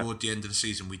fair, toward the end of the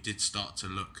season, we did start to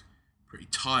look pretty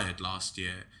tired last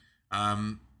year.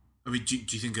 Do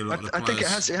you think a lot of the players... I think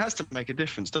it has to make a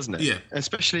difference, doesn't it? Yeah.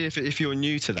 Especially if you're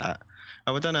new to that.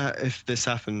 I don't know if this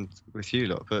happened with you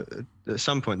lot, but at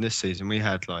some point this season we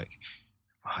had I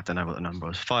don't know what the number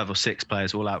was, 5 or 6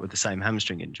 players all out with the same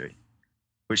hamstring injury,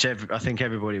 which I think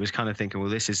everybody was kind of thinking,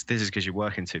 well, this is because you're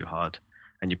working too hard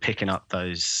and you're picking up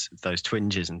those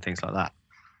twinges and things like that.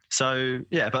 So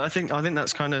yeah, but I think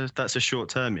that's a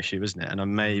short-term issue, isn't it?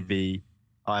 And maybe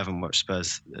I haven't watched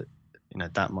Spurs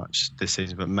that much this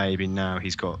season, but maybe now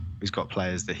he's got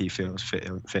players that he feels fit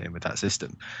in with that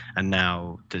system, and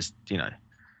now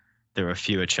there are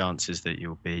fewer chances that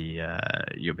you'll be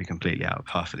completely out of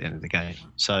puff at the end of the game.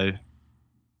 So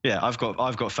yeah, I've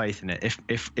got faith in it.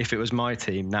 If it was my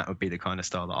team, that would be the kind of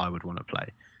style that I would want to play.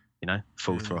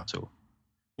 Full throttle.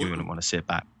 You wouldn't want to sit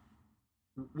back.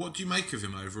 What do you make of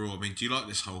him overall? Do you like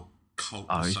this whole cult?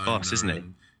 Oh, he's boss, isn't he?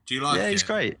 Do you like it? Yeah, he's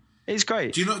great. He's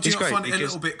great. Do you not find it a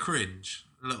little bit cringe?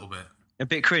 A little bit. A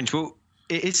bit cringe. Well,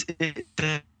 it's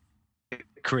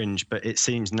cringe, but it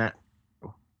seems natural.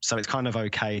 So it's kind of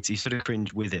okay. You sort of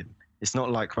cringe with him. It's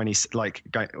not like when he's we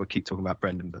keep talking about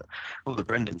Brendan, but all the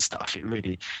Brendan stuff, it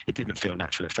didn't feel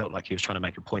natural. It felt like he was trying to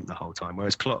make a point the whole time.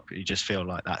 Whereas Klopp, you just feel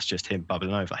like that's just him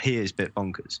bubbling over. He is a bit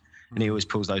bonkers, and he always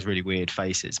pulls those really weird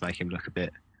faces, make him look a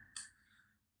bit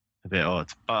odd.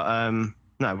 But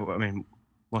no,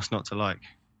 what's not to like?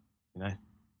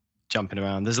 Jumping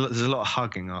around. There's a lot of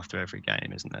hugging after every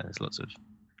game, isn't there? There's lots of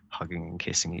hugging and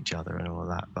kissing each other and all of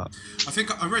that. But I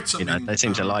think I read something. They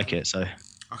seem to like it. So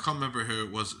I can't remember who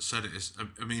it was that said it.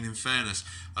 In fairness,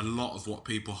 a lot of what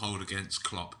people hold against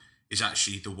Klopp is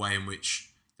actually the way in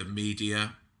which the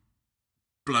media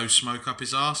blow smoke up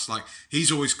his ass. Like,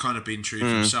 he's always kind of been true to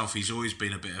himself. He's always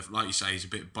been a bit of, like you say, he's a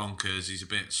bit bonkers. He's a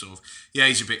bit sort of,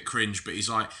 he's a bit cringe, but he's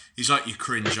like your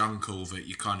cringe uncle that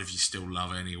you still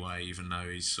love anyway, even though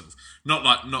he's sort of not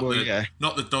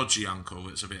the dodgy uncle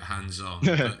that's a bit hands on.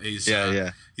 But he's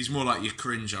he's more like your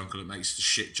cringe uncle that makes the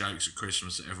shit jokes at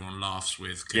Christmas that everyone laughs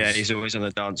with. Yeah, he's always on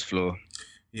the dance floor,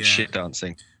 shit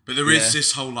dancing. But there is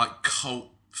this whole like cult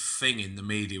thing in the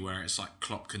media where it's like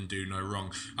Klopp can do no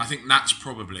wrong. I think that's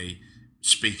probably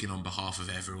speaking on behalf of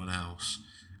everyone else.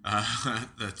 I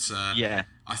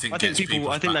think people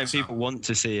want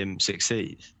to see him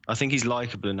succeed. I think he's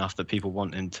likable enough that people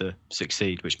want him to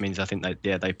succeed, which means I think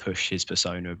they push his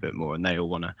persona a bit more, and they all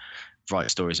want to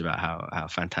write stories about how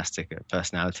fantastic a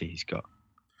personality he's got.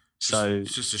 So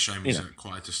it's just a shame he's at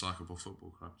quite a dislikable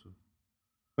football club. So.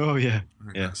 Oh yeah,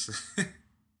 yeah.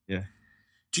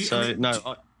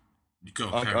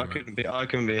 I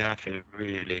couldn't be happy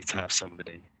really to have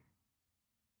somebody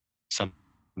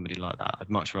like that. I'd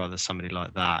much rather somebody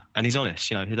like that. And he's honest,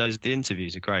 the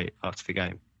interviews are great after the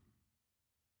game.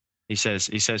 He says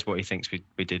what he thinks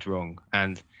we did wrong.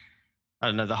 And I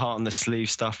don't know, the heart on the sleeve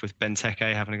stuff with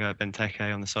Benteke, having a go at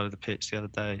Benteke on the side of the pitch the other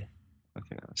day. I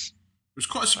think it was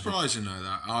quite surprising though,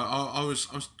 that I was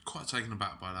quite taken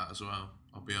aback by that as well,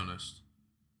 I'll be honest.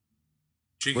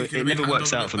 It never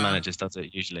works out for managers, does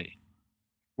it, usually?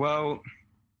 Well,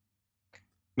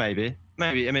 maybe.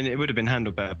 I mean, it would have been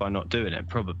handled better by not doing it,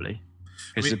 probably.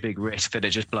 It's a big risk that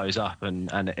it just blows up and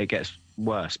it gets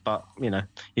worse. But, you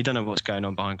don't know what's going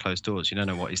on behind closed doors. You don't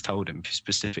know what he's told him. He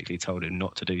specifically told him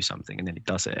not to do something, and then he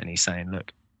does it, and he's saying,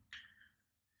 look.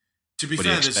 To be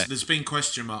fair, there's been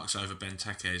question marks over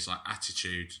Benteke's like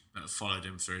attitude that have followed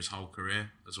him through his whole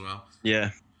career as well. Yeah.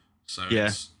 So,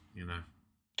 it's,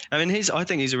 I mean, I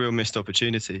think he's a real missed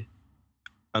opportunity,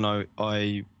 and I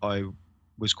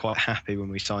was quite happy when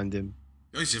we signed him.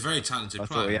 Oh, he's a very talented player.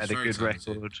 I thought he had a good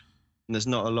record, and there's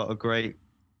not a lot of great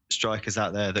strikers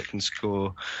out there that can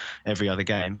score every other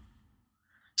game.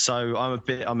 So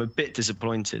I'm a bit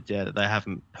disappointed, that they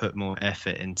haven't put more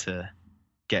effort into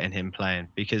getting him playing,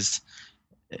 because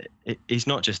he's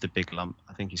not just a big lump.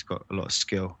 I think he's got a lot of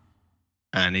skill,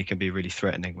 and he can be really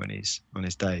threatening when he's on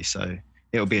his day. So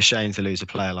it'll be a shame to lose a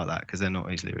player like that, because they're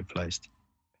not easily replaced.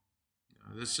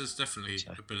 There's definitely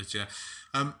ability there.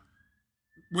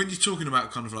 When you're talking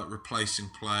about kind of like replacing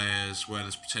players where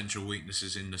there's potential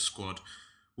weaknesses in the squad,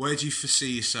 where do you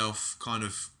foresee yourself kind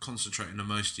of concentrating the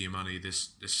most of your money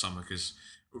this summer? Because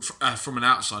from an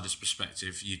outsider's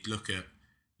perspective, you'd look at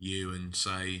you and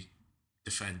say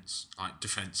defence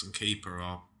and keeper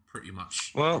are pretty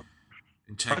much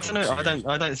integral. I don't know.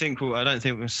 I don't think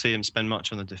we'll see him spend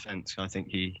much on the defence. I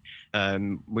think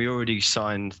we already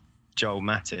signed Joel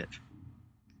Matip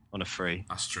on a free.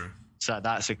 That's true. So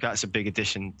that's a big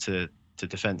addition to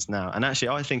defence now. And actually,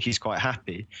 I think he's quite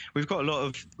happy. We've got a lot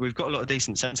of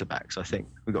decent centre backs. I think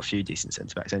we've got a few decent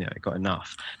centre backs anyway. Got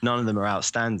enough. None of them are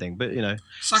outstanding, but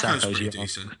Sakho's pretty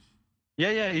decent.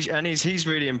 Yeah, he's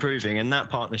really improving, and that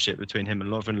partnership between him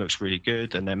and Lovren looks really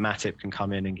good. And then Matip can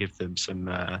come in and give them some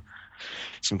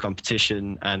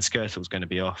competition, and Skirtle's going to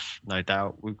be off, no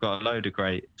doubt. We've got a load of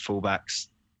great fullbacks.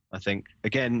 I think,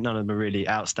 again, none of them are really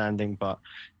outstanding, but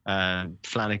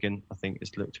Flanagan, I think,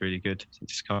 has looked really good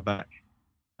since he's come back.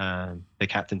 They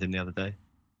captained him the other day.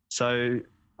 So,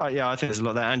 I think there's a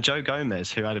lot there. And Joe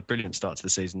Gomez, who had a brilliant start to the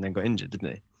season, then got injured,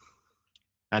 didn't he?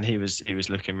 And he was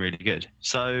looking really good.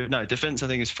 So, no, defence I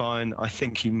think is fine. I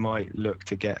think he might look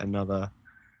to get a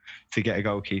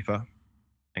goalkeeper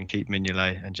and keep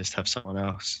Mignolet and just have someone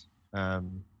else. I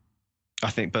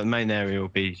think, but the main area will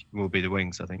be the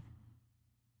wings, I think.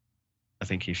 I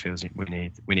think he feels we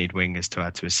need wingers to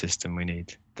add to his system. We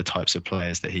need the types of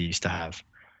players that he used to have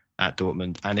at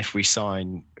Dortmund. And if we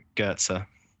sign Goetze,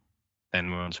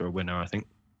 then we're on to a winner, I think.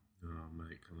 Oh,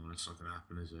 mate, come on, it's not going to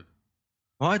happen, is it?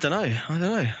 Well, I don't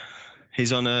know.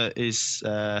 He's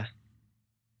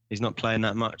he's not playing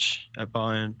that much at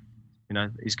Bayern.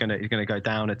 He's gonna go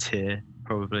down a tier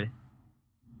probably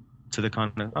to the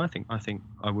kind of. I think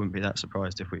I wouldn't be that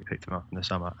surprised if we picked him up in the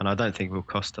summer, and I don't think it will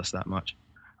cost us that much.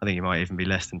 I think he might even be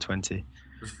less than 20.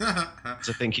 I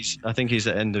think he's at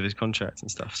the end of his contract and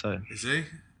stuff. So is he?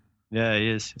 Yeah, he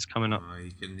is. It's coming up. Oh,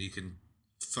 you can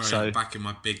throw it back in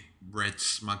my big red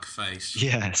smug face.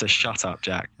 Yeah, so shut up,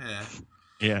 Jack.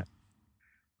 Yeah.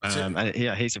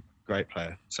 He's a great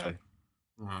player. So.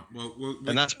 Right.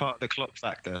 And that's part of the Klopp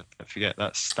factor. Don't forget,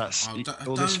 that's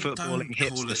all this footballing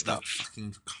hipster stuff.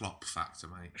 Fucking Klopp factor,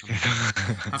 mate.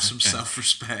 Have some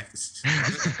self-respect.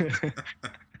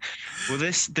 Well,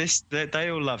 they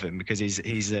all love him because he's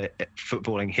a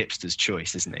footballing hipster's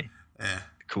choice, isn't he? Yeah.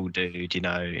 cool dude,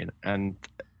 and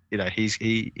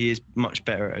he is much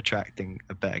better at attracting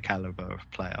a better caliber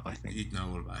of player, I think. You'd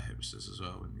know all about hipsters as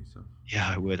well, wouldn't you, Tom? Yeah,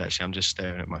 I would actually. I'm just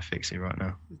staring at my fixie right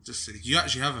now. You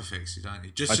actually have a fixie, don't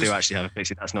you? I do actually have a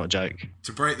fixie. That's not a joke.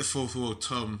 To break the fourth wall,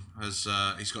 Tom has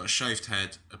he's got a shaved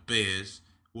head, a beard,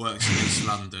 works in East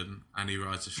London, and he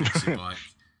rides a fixie bike.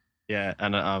 Yeah,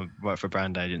 and I work for a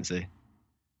brand agency.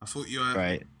 I thought you owned.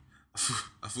 Right.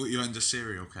 I thought you owned a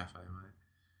cereal cafe,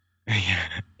 mate.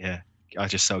 Yeah. I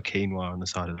just sell quinoa on the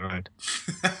side of the road.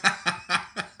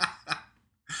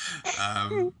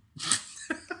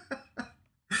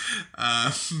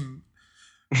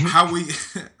 How we?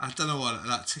 I don't know what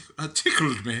that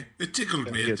tickled me. It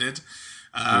tickled me. It did.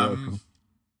 How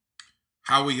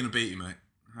are we going to beat you, mate?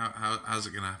 How's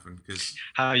it going to happen? Because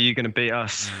how are you going to beat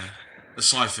us?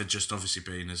 Aside from just obviously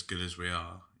being as good as we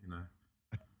are,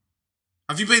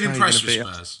 Have you been impressed with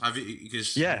Spurs? Have you?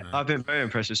 Because, I've been very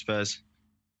impressed with Spurs.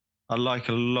 I like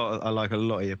a lot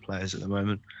of your players at the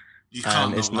moment. You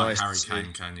can't not like Harry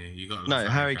Kane, can you? You got no.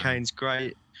 Harry Kane's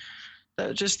great.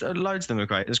 Just loads of them are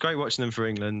great. It's great watching them for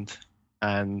England,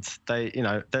 and they,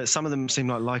 some of them seem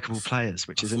like likable players,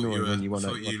 which is annoying when you want to.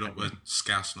 I thought you lot were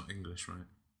Scouse, not English, right?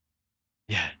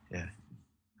 Yeah.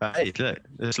 But hey, look,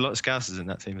 there's a lot of Scousers in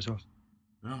that team as well.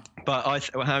 Yeah. But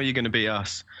how are you going to beat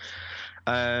us?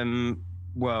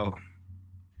 Well,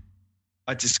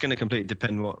 it's just going to completely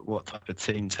depend what type of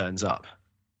team turns up.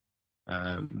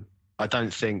 I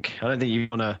don't think you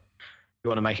want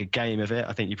to make a game of it.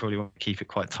 I think you probably want to keep it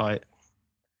quite tight.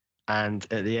 And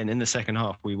at the end, in the second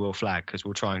half, we will flag because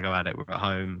we'll try and go at it. We're at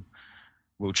home.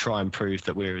 We'll try and prove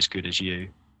that we're as good as you.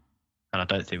 And I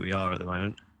don't think we are at the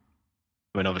moment.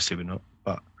 I mean, obviously we're not,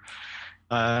 but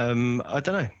I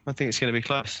don't know. I think it's going to be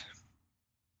close.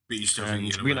 But you still think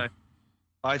you're going to win?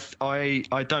 I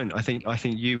don't. I think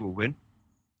you will win.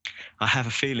 I have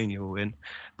a feeling you will win,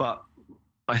 but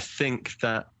I think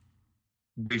that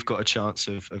we've got a chance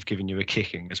of giving you a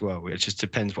kicking as well. It just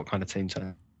depends what kind of team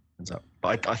turns up.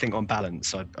 But I think on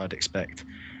balance, I'd expect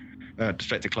a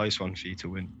close one for you to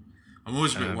win. I'm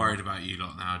always a bit worried about you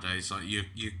lot nowadays. Like you've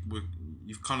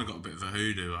kind of got a bit of a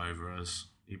hoodoo over us.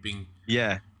 You've been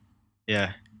yeah.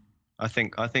 I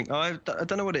think I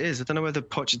don't know what it is. I don't know whether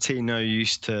Pochettino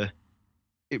used to.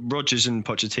 Rodgers and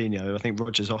Pochettino. I think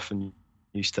Rodgers often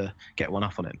used to get one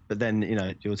up on him, but then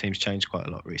your team's changed quite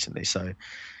a lot recently. So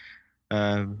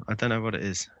I don't know what it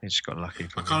is. He just got lucky.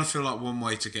 I kind of feel like one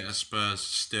way to get a Spurs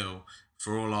still,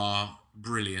 for all our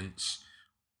brilliance,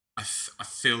 I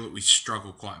feel that we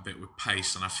struggle quite a bit with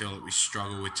pace, and I feel that we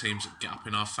struggle with teams that get up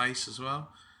in our face as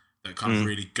well, that kind of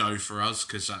really go for us,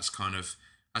 because that's kind of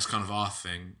our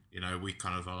thing. We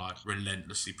kind of are like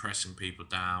relentlessly pressing people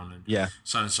down and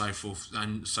so on and so forth.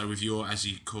 And so with your, as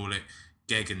you call it,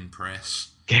 gegenpress.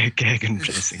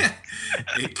 Gegenpressing.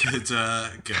 It could,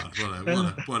 God,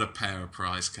 what a pair of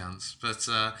prize cans. But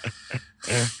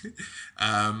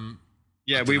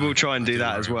we will try and do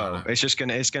that as well.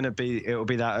 It'll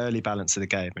be that early balance of the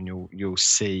game, and you'll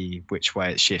see which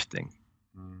way it's shifting.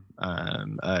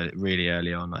 Really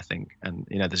early on, I think, and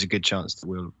there's a good chance that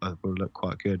we'll look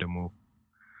quite good, and we'll.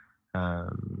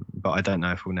 But I don't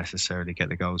know if we'll necessarily get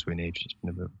the goals we need, which has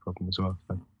been a bit of a problem as well.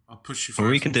 So. I'll push you.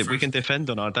 We can defend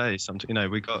on our day.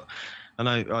 We got.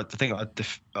 I think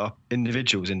our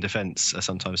individuals in defence are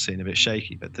sometimes seen a bit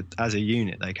shaky, but as a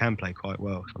unit, they can play quite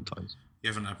well sometimes. You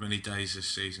haven't had many days this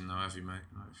season, though, have you, mate?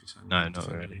 No,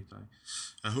 not really.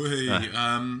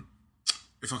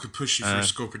 If I could push you for a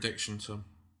score prediction, Tom.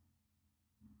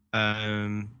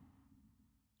 I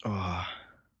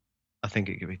think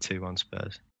it could be 2-1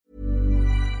 Spurs.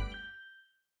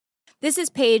 This is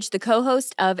Paige, the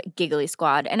co-host of Giggly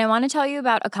Squad, and I want to tell you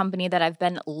about a company that I've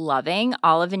been loving,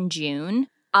 Olive & June.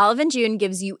 Olive & June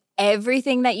gives you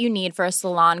everything that you need for a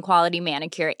salon-quality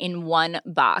manicure in one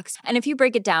box. And if you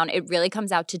break it down, it really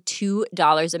comes out to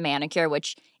 $2 a manicure,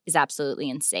 which is absolutely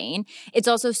insane. It's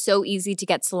also so easy to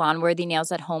get salon-worthy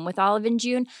nails at home with Olive &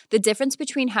 June. The difference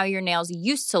between how your nails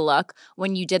used to look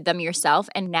when you did them yourself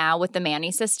and now with the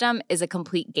Mani system is a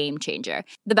complete game changer.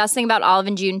 The best thing about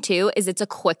Olive & June, too, is it's a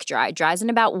quick dry. Dries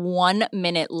in about 1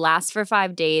 minute, lasts for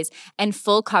 5 days, and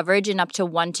full coverage in up to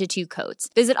 1 to 2 coats.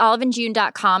 Visit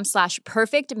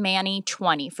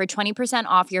oliveandjune.com/perfectmani20 for 20%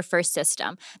 off your first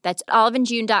system. That's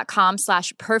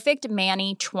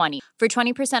oliveandjune.com/perfectmani20 for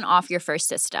 20% off your first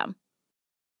system.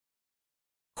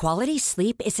 Quality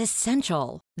sleep is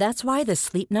essential. That's why the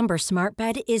Sleep Number Smart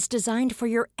Bed is designed for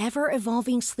your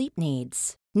ever-evolving sleep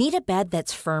needs. Need a bed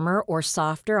that's firmer or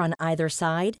softer on either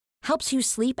side? Helps you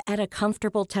sleep at a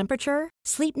comfortable temperature?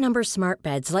 Sleep Number Smart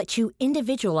Beds let you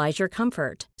individualize your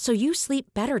comfort so you sleep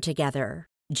better together.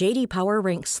 JD Power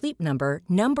ranks Sleep Number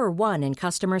number 1 in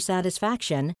customer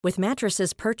satisfaction with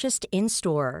mattresses purchased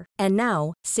in-store. And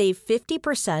now, save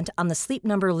 50% on the Sleep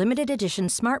Number Limited Edition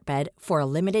Smart Bed for a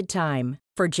limited time.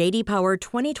 For JD Power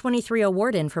 2023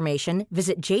 award information,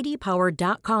 visit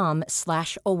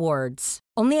jdpower.com/awards.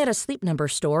 Only at a Sleep Number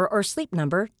store or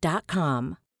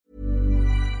sleepnumber.com.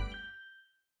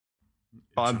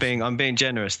 But I'm being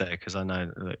generous there because I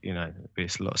know that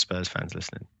there's a lot of Spurs fans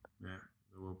listening. Yeah,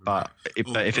 there will be. But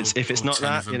if it's not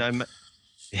that,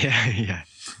 yeah,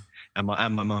 and my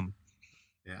mum.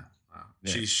 Yeah, wow.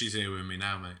 Yeah. She's here with me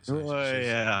now, mate. So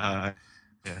yeah.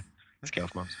 Let's get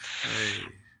off, mums. Hey.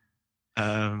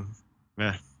 Yeah.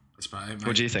 That's about it, mate.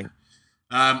 What do you think?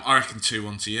 I reckon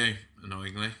 2-1 to you.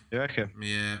 Annoyingly. You reckon?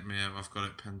 Yeah, I've got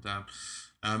it penned down.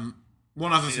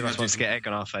 One other thing Neither of us wants to get egg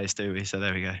on our face, do we? So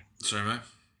there we go. Sorry, mate.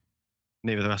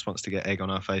 Neither of us wants to get egg on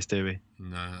our face, do we?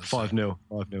 No. 5-0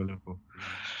 Liverpool.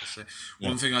 No,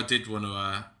 one thing I did want to,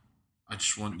 I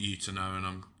just want you to know, and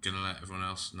I'm going to let everyone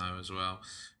else know as well,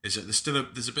 is that there's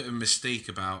a bit of mystique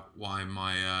about why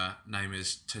my name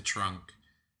is Tetrunk.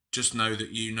 Just know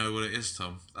that you know what it is,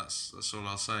 Tom. That's all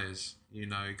I'll say is you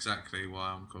know exactly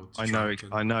why I'm called Tetrunk.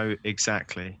 I know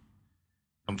exactly.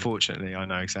 Unfortunately, I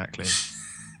know exactly.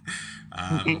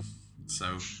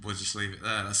 So we'll just leave it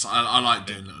there. I like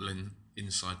doing little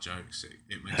inside jokes.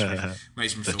 It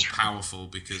makes me feel powerful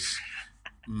because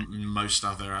most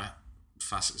other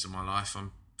facets of my life I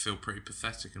feel pretty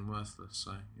pathetic and worthless.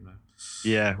 So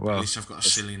Yeah, well, at least I've got a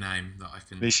silly name that I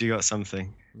can. At least you got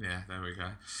something. Yeah, there we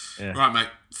go. Yeah. Right, mate.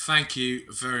 Thank you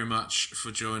very much for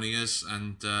joining us,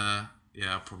 and I'll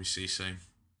probably see you soon.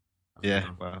 Yeah,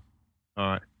 well,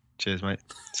 all right. Cheers, mate.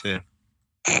 See ya.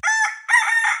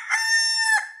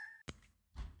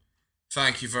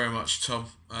 Thank you very much, Tom.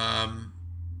 I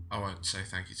won't say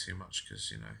thank you too much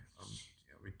because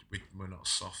we're not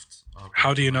soft.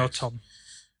 How do you know Tom?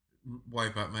 Way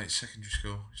back, mate. Secondary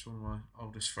school. He's one of my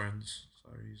oldest friends,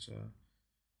 so he's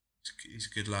a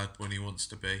good lad when he wants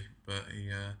to be. But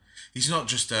he's not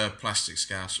just a plastic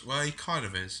scouse. Well, he kind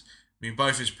of is. I mean,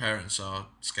 both his parents are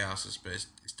scousers, but his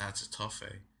dad's a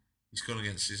toffee. He's gone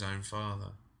against his own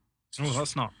father. Oh,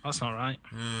 that's not right.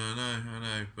 I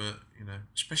know, but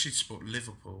especially to support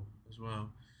Liverpool as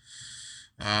well.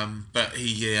 But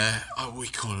we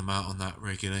call him out on that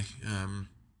regularly,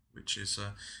 which is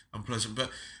unpleasant.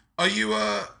 But are you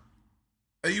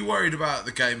worried about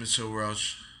the game at all,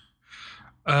 Raj?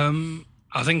 I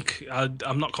think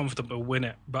I'm not confident we'll win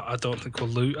it, but I don't think we'll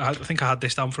lose. I think I had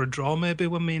this down for a draw maybe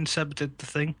when me and Seb did the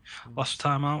thing last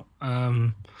time out.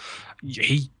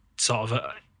 He sort of,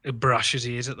 brash as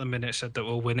he is at the minute, said that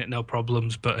we'll win it, no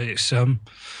problems. But it's an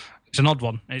odd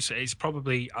one. It's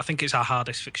probably, I think it's our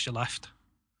hardest fixture left,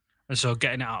 and so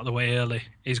getting it out of the way early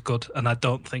is good. And I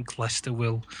don't think Leicester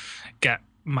will get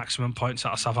maximum points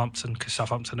out of Southampton because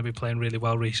Southampton have been playing really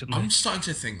well recently. I'm starting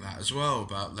to think that as well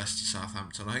about Leicester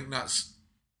Southampton. I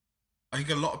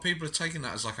think a lot of people are taking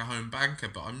that as like a home banker,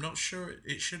 but I'm not sure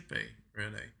it should be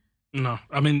really. No,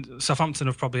 I mean Southampton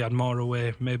have probably had more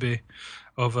away maybe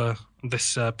over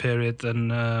this period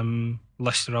than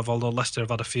Leicester have, although Leicester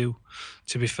have had a few.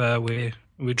 To be fair, we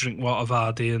drink water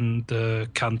Vardy and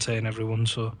Kante and everyone,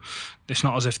 so it's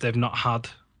not as if they've not had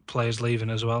players leaving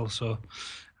as well. So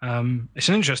it's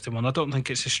an interesting one. I don't think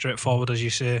it's as straightforward as you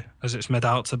say, as it's made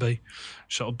out to be.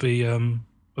 So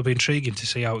it'll be intriguing to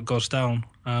see how it goes down.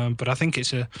 But I think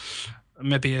it's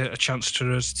maybe a chance for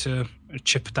us to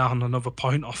chip down another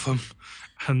point off them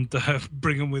and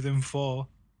bring them within 4.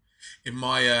 In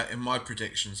my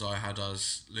predictions, I had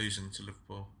us losing to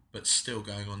Liverpool, but still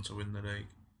going on to win the league.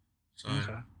 So,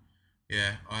 okay.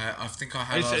 Yeah, I think I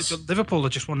had us. Liverpool are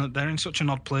just they're in such an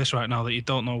odd place right now that you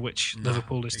don't know which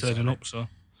Liverpool is turning up. So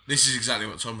this is exactly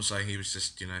what Tom was saying. He was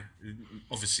just,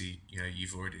 obviously,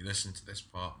 you've already listened to this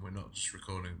part. We're not just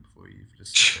recording before you've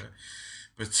listened to it.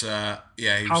 But he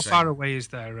how was far away is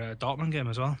their Dortmund game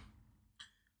as well?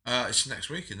 It's next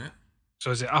week, isn't it?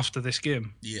 So is it after this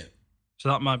game? Yeah. So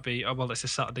that might be, it's a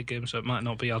Saturday game, so it might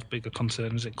not be as big a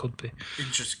concern as it could be.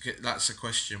 Interesting. That's a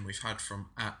question we've had from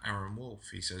Aaron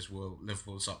Wolf. He says, will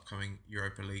Liverpool's upcoming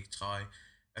Europa League tie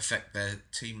affect their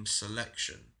team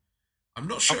selection? I'm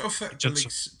not sure it'll affect the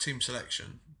league's team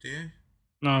selection. Do you?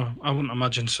 No, I wouldn't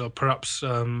imagine so. Perhaps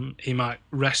he might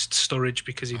rest Sturridge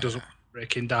because he doesn't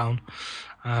break him down.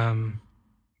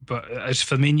 But is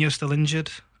Firmino still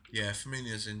injured? Yeah,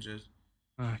 Firmino's injured.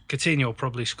 Coutinho will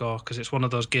probably score because it's one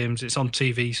of those games. It's on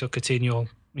TV, so Coutinho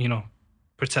will,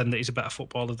 pretend that he's a better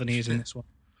footballer than he is in this one.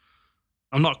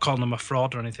 I'm not calling him a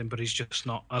fraud or anything, but he's just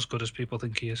not as good as people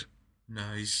think he is. No,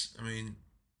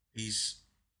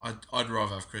 I'd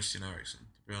rather have Christian Eriksen, to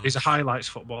be honest. He's a highlights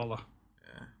footballer.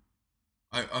 Yeah.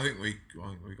 I think we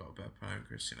got a better player than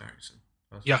Christian Eriksen.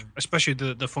 Yeah, especially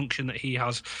the function that he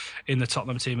has in the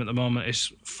Tottenham team at the moment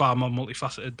is far more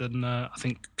multifaceted than I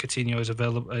think Coutinho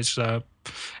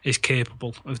is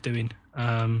capable of doing.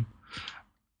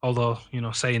 Although,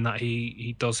 saying that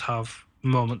he does have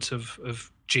moments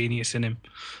of genius in him,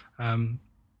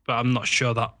 but I'm not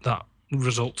sure that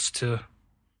results to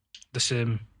the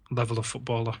same level of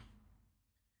footballer.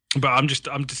 But I'm just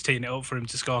teeing it up for him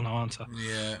to score now, aren't I?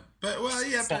 Yeah, but 40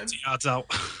 yards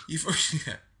out.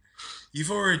 You've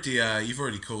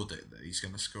already called it that he's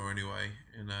going to score anyway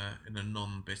in a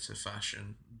non-bitter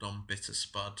fashion, non-bitter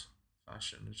spud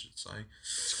fashion, I should say.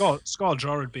 Score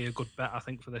draw would be a good bet, I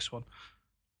think, for this one.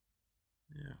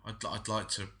 Yeah, I'd like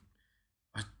to.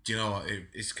 Do you know what?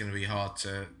 It's going to be hard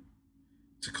to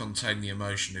contain the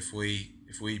emotion if we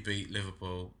beat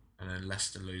Liverpool and then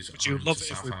Leicester lose at home to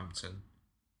Southampton.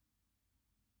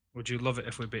 Would you love it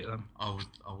if we beat them? I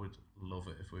would love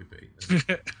it if we beat them.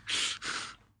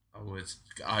 I would.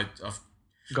 I've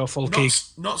go full key.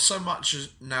 Not so much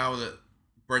as now that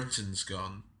Brenton's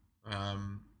gone.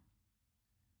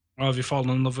 Have you fallen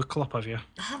in love with Klopp? Have you?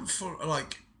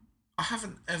 I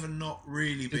haven't ever not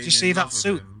really been. Did you see in that love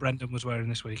suit with him. Brendan was wearing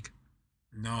this week?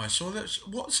 No, I saw that.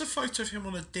 What's a photo of him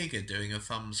on a digger doing a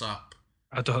thumbs up?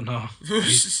 I don't know.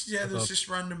 There's this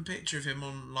random picture of him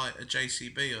on like a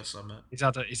JCB or something. He's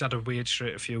had a weird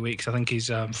streak a few weeks. I think he's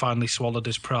finally swallowed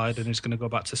his pride and he's going to go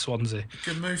back to Swansea.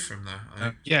 Good move from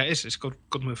there. Yeah, it is. It's a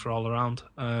good move for all around.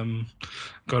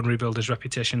 Go and rebuild his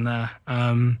reputation there.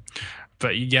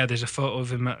 But yeah, there's a photo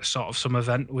of him at sort of some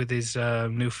event with his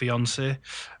new fiancée,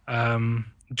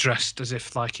 dressed as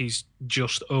if like he's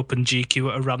just opened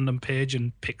GQ at a random page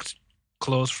and picked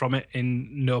clothes from it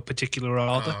in no particular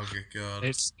order. Oh, good God.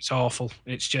 It's awful.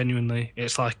 It's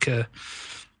like the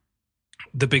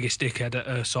biggest dickhead at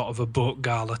a sort of a boat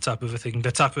gala type of a thing.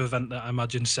 The type of event that I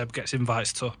imagine Seb gets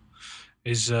invites to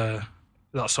is that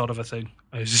sort of a thing.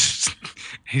 Is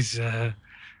I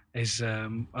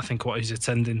think what he's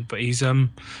attending, but he's an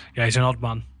odd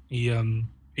man. He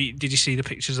did you see the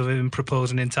pictures of him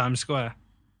proposing in Times Square?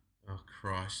 Oh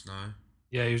Christ, no.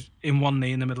 Yeah, he was in one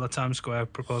knee in the middle of Times Square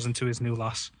proposing to his new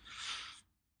lass.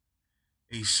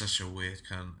 He's such a weird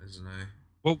cunt, isn't he?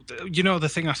 Well, the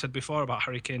thing I said before about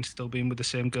Harry Kane still being with the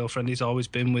same girlfriend he's always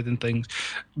been with and things.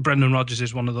 Brendan Rodgers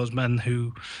is one of those men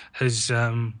who has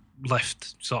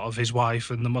left sort of his wife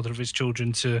and the mother of his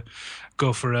children to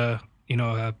go for an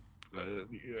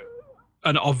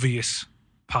obvious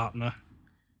partner.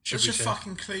 Such a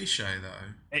fucking cliche,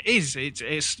 though. It is.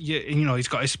 It's he's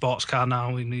got his sports car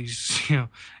now, and he's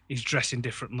dressing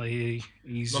differently.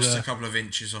 He's lost a couple of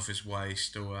inches off his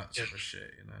waist, all that sort of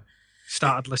shit.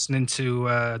 Started listening to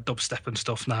dubstep and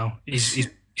stuff now. He's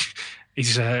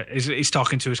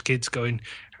talking to his kids, going,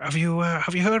 "Have you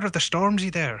heard of the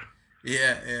Stormzy there?"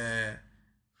 Yeah.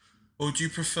 Or do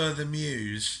you prefer the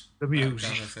Muse? The Muse,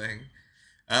 that kind of thing.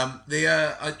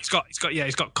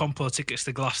 He's got compo tickets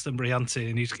to Glastonbury, hasn't he?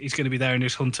 And he's going to be there in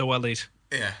his Hunter Wellies.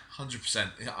 Yeah,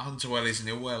 100%. Hunter Wellies, and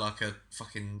he'll wear like a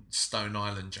fucking Stone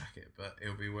Island jacket, but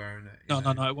he'll be wearing it. No,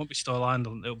 it won't be Stone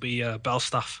Island. It'll be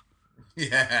Belstaff.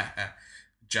 Yeah,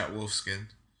 Jack Wolfskin.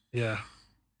 Yeah,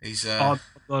 he's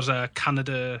those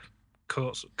Canada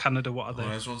coats. Canada, what are they?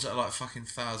 Those ones that are like fucking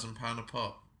 £1,000 a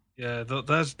pop. Yeah,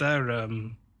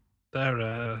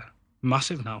 they're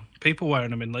massive now. People wearing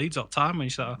them in Leeds all the time. When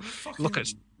you sort of look at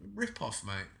rip off,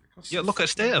 mate. Look at the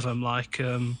state of them. Like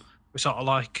sort of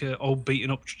like old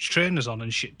beaten up trainers on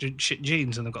and shit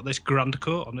jeans, and they've got this grand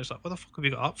coat on. It's like, where the fuck have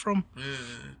you got that from?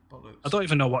 Bollocks. I don't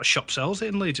even know what shop sells it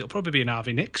in Leeds. It'll probably be in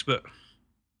Harvey Nicks, but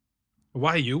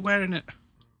why are you wearing it?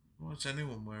 Why's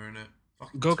anyone wearing it?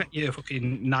 Go get your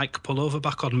fucking Nike pullover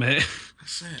back on, mate.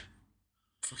 That's it.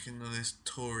 Fucking this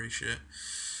Tory shit.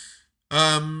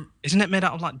 Isn't it made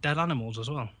out of like dead animals as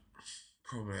well?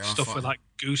 Probably. Stuff with like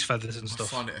goose feathers and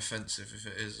stuff. I find it offensive if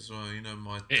it is as well.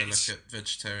 My delicate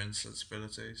vegetarian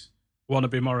sensibilities. Wanna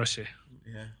be Morrissey?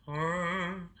 Yeah.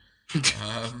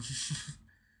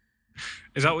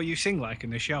 Is that what you sing like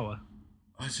in the shower?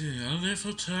 I do. A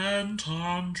little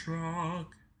 10-ton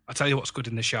truck. I tell you what's good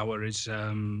in the shower is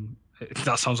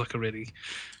that sounds like a really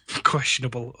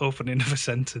questionable opening of a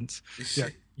sentence. Yeah.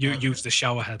 You use the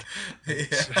shower head. Yeah.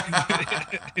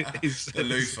 The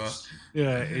loofah.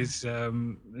 Yeah, it's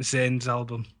Zayn's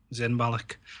album, Zayn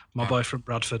Malik, my boy from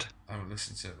Bradford. I haven't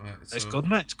listened to it, mate. It's good,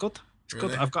 mate. It's good. It's Really?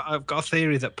 good. I've got a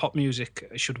theory that pop music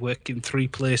should work in 3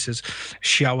 places: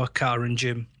 shower, car, and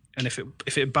gym. And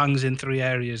if it bangs in 3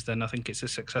 areas, then I think it's a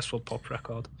successful pop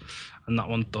record, and that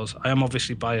one does. I am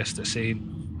obviously biased at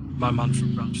seeing my man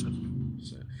from Bradford.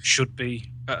 should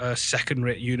be at a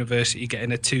second-rate university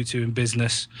getting a 2-2 in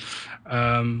business,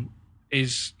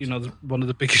 is one of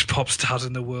the biggest pop stars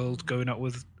in the world, going out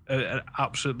with an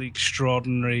absolutely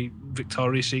extraordinary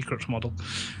Victoria's Secrets model.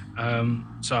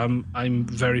 So I'm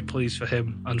very pleased for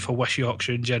him and for West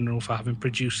Yorkshire in general for having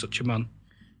produced such a man.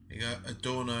 You go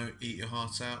Adorno, Eat Your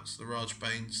Heart Out. It's the Raj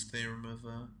Baines theorem of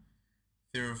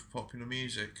popular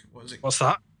music. What is it? What's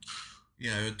that?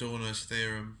 Yeah, Adorno's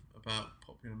theorem about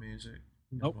popular music.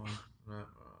 Nope.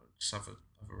 Just have a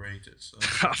read.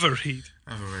 Have a read.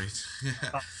 Have a read.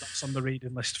 That's on the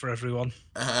reading list for everyone.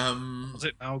 What's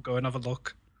it now? Go and have a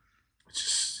look.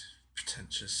 Just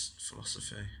pretentious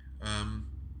philosophy.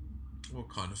 What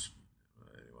kind of?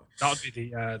 Anyway. That would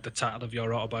be the title of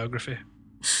your autobiography.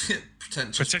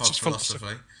 pretentious pub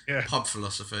philosophy. Yeah. Pub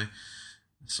philosophy.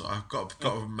 So I've got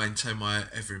to maintain my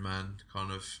everyman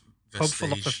kind of vestige. Pub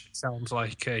philosophy sounds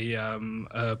like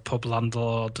a pub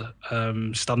landlord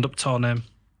stand-up tour name.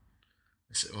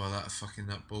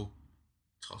 That ball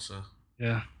tosser.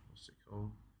 Yeah. What's it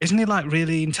called? Isn't he like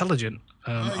really intelligent?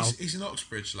 He's an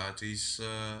Oxbridge lad. He's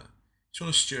one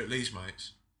of Stuart Lee's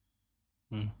mates.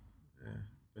 Hmm. Yeah,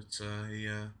 but he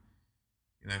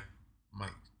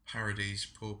parodies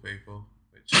poor people,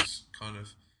 which is kind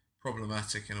of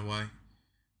problematic in a way.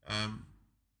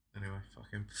 Anyway, fuck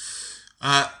him.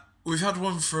 We've had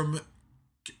one from.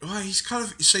 Well, he's kind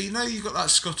of you've got that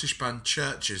Scottish band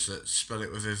Churches that spell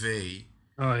it with a V.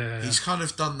 Oh yeah. He's kind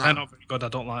of done that. They're not very good. I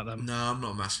don't like them. No, I'm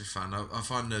not a massive fan. I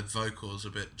find the vocals a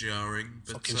bit jarring.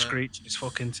 But, fucking screech. It's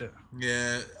fucking it.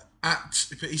 Yeah,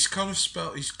 but he's kind of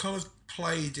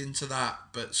played into that,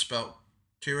 but spelt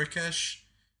Kirikesh,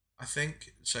 I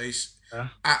think. So he's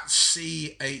at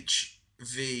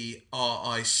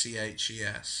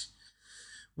CHVRICHES.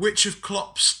 Which of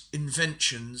Klopp's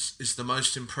inventions is the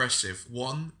most impressive?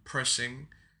 1, pressing,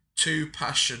 2,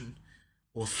 passion,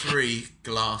 or 3,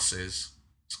 glasses?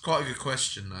 It's quite a good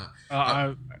question, that.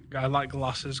 I like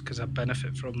glasses because I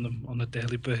benefit from them on a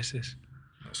daily basis.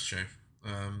 That's true.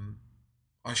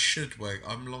 I should wear.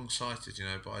 I'm long-sighted,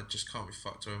 but I just can't be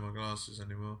fucked to wear my glasses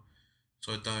anymore.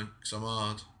 So I don't, because I'm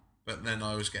hard. But then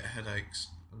I always get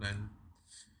headaches, and then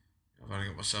I've only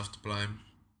got myself to blame.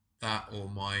 That or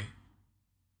my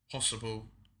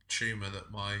possible tumour that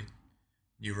my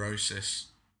neurosis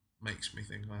makes me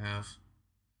think I have.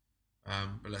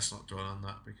 But let's not dwell on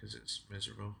that because it's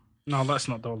miserable. No, let's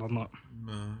not dwell on that.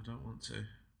 No, I don't want to.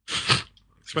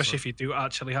 Especially if you do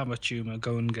actually have a tumour,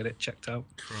 go and get it checked out.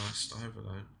 Christ, I hope I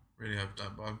don't. Really hope I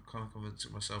don't, but I'm kind of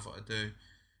convincing myself that I do.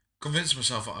 Convincing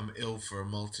myself that I'm ill for a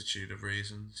multitude of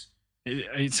reasons.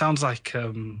 It sounds like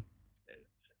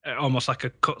almost like a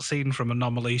cutscene from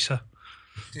Anomalisa.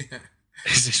 Yeah.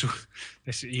 Is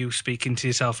this you speaking to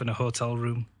yourself in a hotel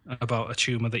room about a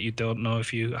tumour that you don't know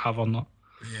if you have or not?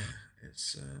 Yeah,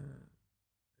 it's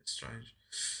strange.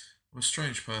 I'm a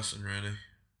strange person, really.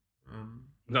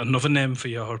 Got another name for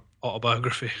your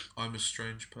autobiography. I'm a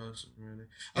strange person, really.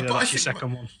 Yeah, but that's your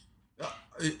second one.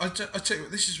 I tell you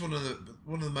what, this is one of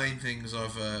the main things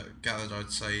I've gathered,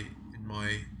 I'd say, in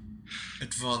my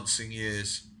advancing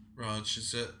years, Raj,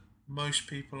 is that most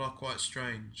people are quite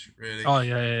strange, really. Oh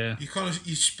yeah.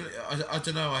 You split. I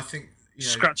don't know. I think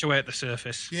scratch away at the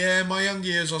surface. Yeah, in my young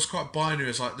years, I was quite binary.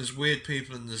 It's like there's weird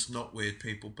people and there's not weird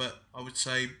people. But I would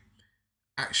say,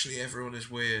 actually, everyone is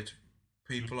weird.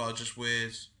 People are just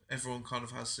weird. Everyone kind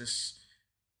of has this,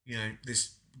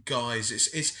 this guise.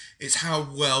 It's how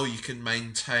well you can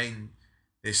maintain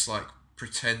this like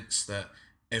pretense that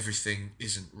everything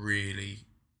isn't really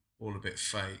all a bit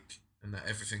fake and that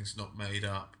everything's not made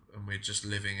up and we're just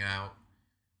living out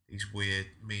these weird,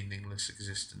 meaningless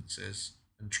existences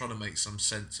and trying to make some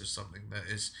sense of something that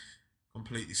is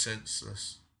completely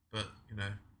senseless. But,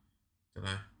 don't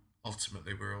know.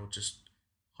 Ultimately, we're all just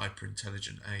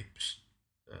hyper-intelligent apes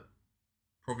that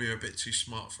probably are a bit too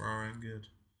smart for our own good.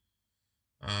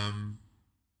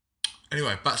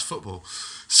 Anyway, back to football.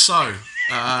 So,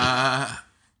 at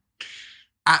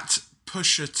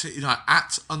Pusha T,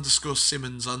 at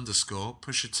 _Simmons_,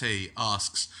 Pusha T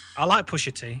asks. I like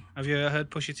Pusha T. Have you heard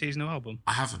Pusha T's new album?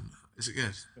 I haven't. Is it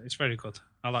good? It's very good.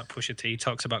 I like Pusha T. He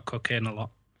talks about cocaine a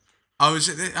lot. Oh, is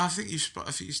it? I think you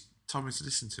told me to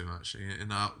listen to him actually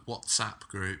in our WhatsApp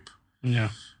group. Yeah.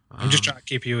 I'm just trying to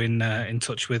keep you in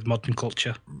touch with modern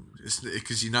culture.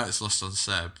 Because it's lost on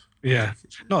Seb. Yeah.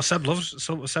 No, Seb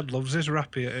loves his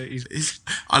rap.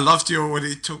 I loved when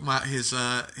he talked about his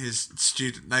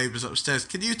student neighbours upstairs.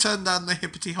 Can you turn down the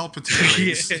hippity hoppity,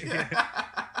 please? Yeah.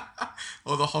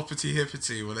 Or the hoppity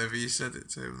hippity, whatever you said it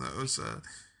to him. That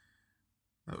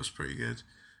was pretty good.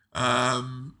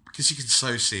 because you can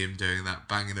so see him doing that,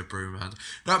 banging a broom hand.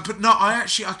 No, but no, I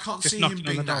can't Just see him knocking on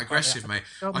being the door that aggressive, like mate.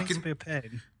 Don't I mean to can, be a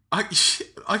pain.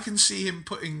 I can see him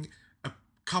putting a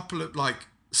couple of like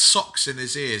socks in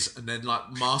his ears and then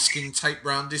like masking tape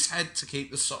round his head to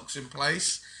keep the socks in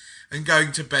place, and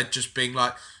going to bed just being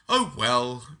like, oh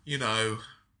well, you know,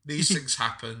 these things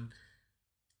happen.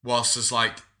 Whilst there's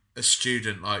like a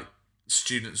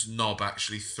student's knob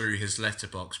actually through his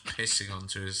letterbox, pissing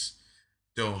onto his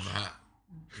doormat.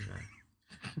 You know,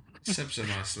 Seb's a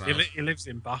nice lad. He lives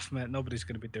in Bath, mate. Nobody's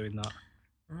going to be doing that.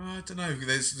 I don't know.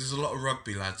 There's a lot of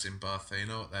rugby lads in Bath. You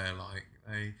know what they're like.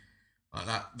 They like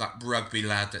that rugby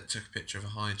lad that took a picture of a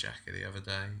hijacker the other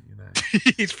day. You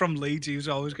know, He's from Leeds. He was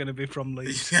always going to be from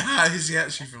Leeds. yeah, is he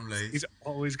actually from Leeds? He's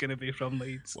always going to be from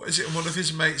Leeds. What is it? One of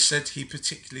his mates said he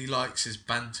particularly likes his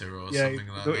banter or something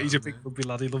like that. He's a big rugby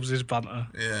lad. He loves his banter.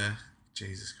 Yeah,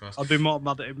 Jesus Christ. I'd be more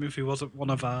mad at him if he wasn't one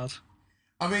of ours.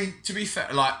 I mean, to be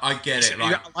fair, like I get it.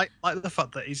 Like the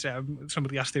fact that he's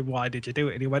somebody asked him why did you do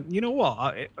it, and he went, you know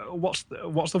what? What's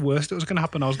the worst that was going to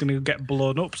happen? I was going to get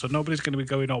blown up, so nobody's going to be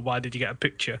going, oh, why did you get a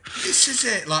picture? This is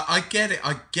it. Like I get it.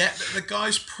 I get that the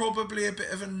guy's probably a bit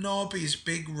of a knob. He's a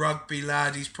big rugby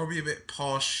lad. He's probably a bit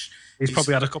posh. He's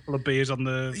probably had a couple of beers on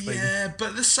the thing. Yeah, but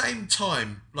at the same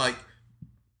time, like,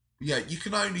 yeah, you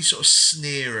can only sort of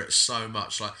sneer at so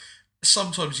much. Like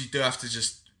sometimes you do have to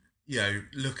just, you know,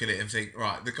 look at it and think,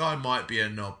 right, the guy might be a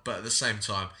knob, but at the same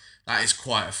time, that is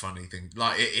quite a funny thing.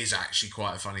 Like, it is actually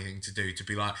quite a funny thing to do, to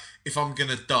be like, if I'm going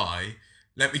to die,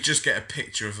 let me just get a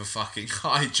picture of a fucking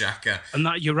hijacker. And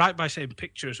that you're right by saying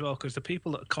picture as well, because the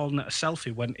people that are calling it a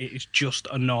selfie when it is just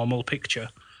a normal picture.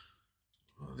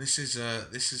 Well, this is a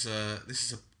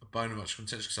bone of much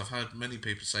contention, because I've heard many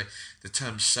people say the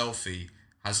term selfie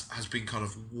has been kind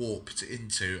of warped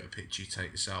into a picture you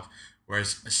take yourself.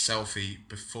 Whereas a selfie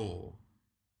before,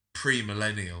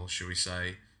 pre-millennial, shall we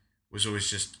say, was always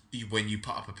just when you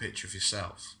put up a picture of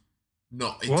yourself.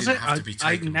 It didn't have to be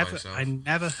taken by yourself. I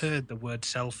never heard the word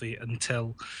selfie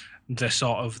until the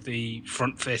sort of the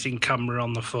front-facing camera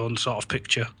on the phone sort of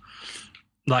picture.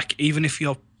 Like, even if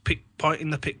you're pointing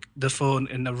the phone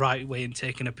in the right way and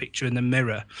taking a picture in the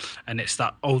mirror, and it's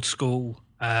that old school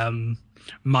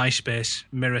MySpace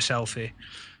mirror selfie,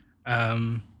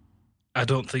 I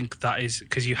don't think that is,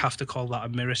 because you have to call that a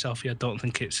mirror selfie. I don't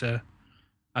think it's a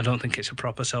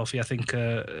proper selfie. I think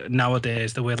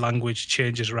nowadays the way language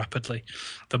changes rapidly,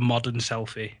 the modern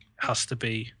selfie has to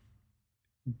be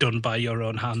done by your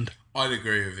own hand. I'd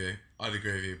agree with you,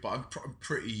 but I'm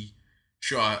pretty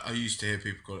sure I used to hear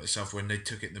people call it a selfie when they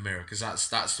took it in the mirror, because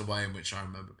that's the way in which I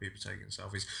remember people taking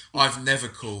selfies. I've never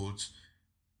called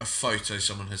a photo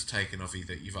someone has taken of you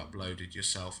that you've uploaded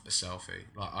yourself a selfie.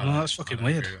 Like, that's fucking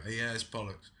weird. Yeah, it's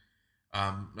bollocks.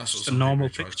 That's just a normal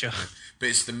picture. But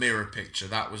it's the mirror picture.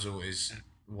 That was always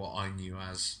what I knew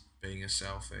as being a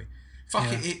selfie.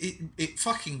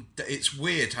 It's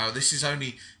weird how this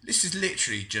is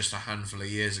literally just a handful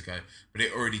of years ago, but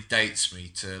it already dates me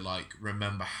to like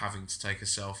remember having to take a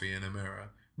selfie in a mirror.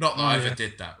 Not that I ever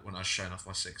did that when I was showing off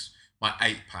my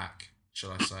 8-pack,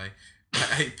 shall I say. My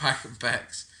 8-pack of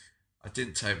Becks. I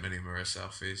didn't take many mirror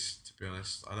selfies, to be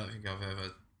honest. I don't think I've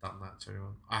ever done that to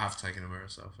anyone. I have taken a mirror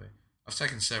selfie. I've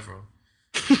taken several.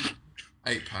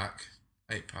 8-pack.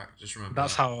 Just remember.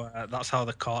 That's how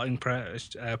the courting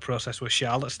process with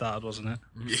Charlotte started, wasn't it?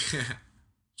 Yeah.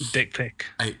 Dick pic.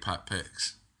 8-pack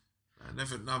pics. I've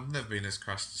never been as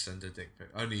crass to send a dick pic.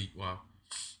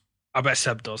 I bet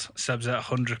Seb does. Seb's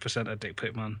 100% a dick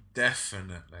pic man.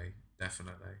 Definitely.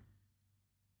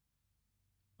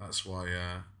 That's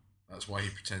why he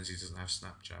pretends he doesn't have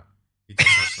Snapchat. He does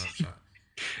have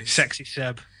Snapchat. Sexy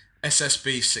Seb.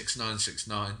 SSB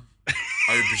 6969.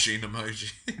 Aubergine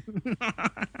emoji.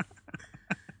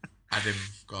 Add him,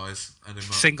 guys. Add him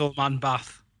up. Single man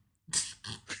bath.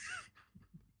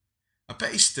 I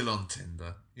bet he's still on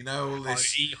Tinder. You know, all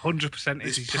this. He 100%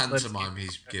 is. This pantomime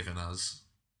he's given us.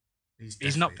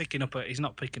 He's not picking up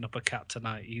a cat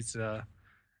tonight.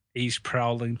 He's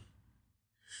prowling.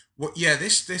 Well, yeah,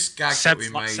 this gag that we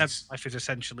made. Seb's life is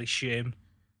essentially shame.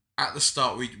 At the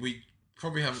start, we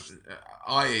probably haven't.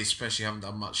 I especially haven't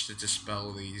done much to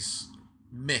dispel these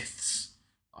myths.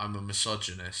 I'm a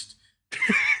misogynist.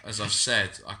 As I've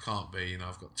said, I can't be. You know,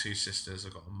 I've got 2 sisters.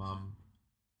 I've got a mum.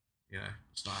 You know,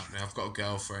 it's not happening. I've got a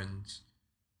girlfriend.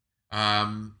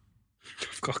 I've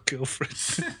got a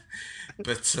girlfriend.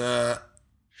 But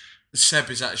Seb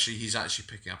he's actually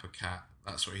picking up a cat.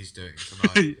 That's what he's doing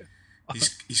tonight.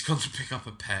 He's gone to pick up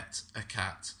a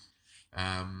cat.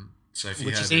 So if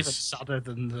which is even sadder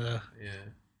than the.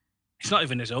 Yeah. It's not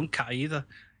even his own cat either.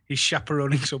 He's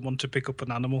chaperoning someone to pick up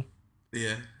an animal.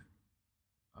 Yeah.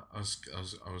 I was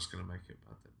going to make it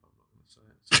bad then, but I'm not going to say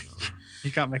it. So,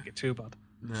 You can't make it too bad.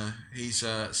 no, he's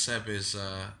Seb is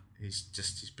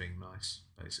he's being nice,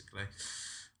 basically.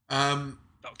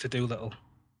 Dr. Doolittle.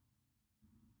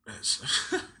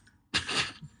 It's,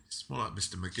 it's more like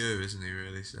Mr. Magoo, isn't he?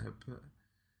 Really, Seb? But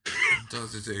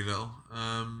Dr. Doolittle.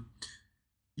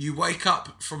 You wake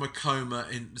up from a coma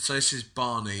in. So this is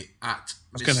Barney at.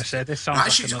 I was going to say, this sounds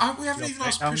Actually, like we haven't even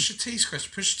asked Pusha T's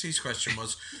question. Pusha T's question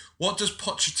was, "What does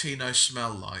Pochettino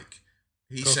smell like?"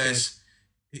 He says,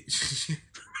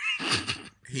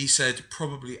 he said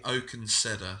probably oak and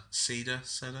cedar. Cedar?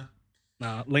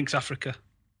 No, Lynx Africa.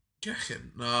 Do you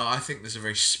reckon? No, I think there's a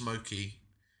very smoky.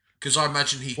 Because I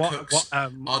imagine he cooks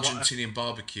Argentinian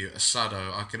barbecue,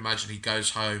 asado. I can imagine he goes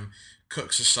home,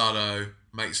 cooks asado,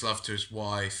 makes love to his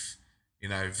wife,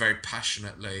 very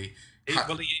passionately.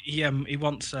 He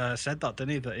once said that, didn't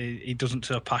he? That he doesn't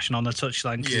show passion on the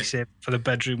touchline because he saved it for the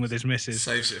bedroom with his missus.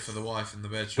 Saves it for the wife in the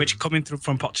bedroom. Which, coming through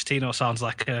from Pochettino, sounds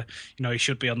like he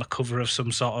should be on the cover of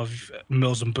some sort of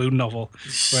Mills and Boon novel.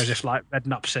 Whereas if like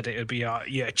Redknapp said it would be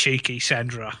cheeky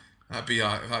Sandra. That'd be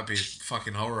a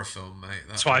fucking horror film,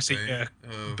 mate. Twice a year,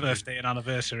 birthday and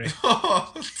anniversary.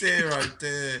 Oh dear.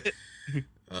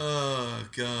 Oh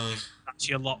god. That's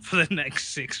your lot for the next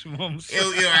 6 months.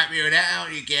 You're happy with that,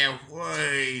 aren't you, girl?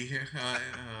 Why?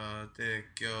 Oh dear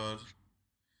god.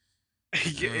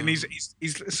 And he's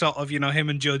sort of, him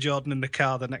and Joe Jordan in the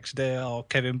car the next day, or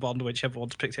Kevin Bond, whichever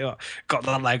one's picked it up. Got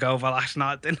that leg over last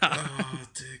night, didn't I? Oh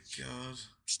dear god.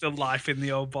 Still life in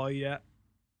the old boy yet.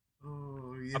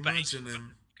 Oh, imagine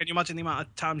him. Can you imagine the amount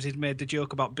of times he's made the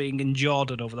joke about being in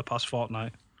Jordan over the past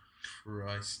fortnight?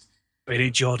 Christ.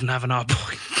 Really, Jordan having our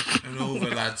boy. And all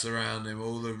the lads around him,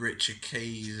 all the Richard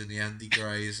Keys and the Andy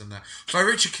Grays and that. But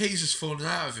Richard Keys has fallen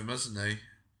out of him, hasn't he?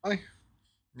 Aye.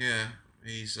 Yeah,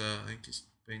 he's. I think it's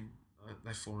been.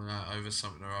 They've fallen out over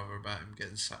something or other about him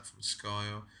getting sacked from Sky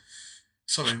or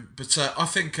something. But I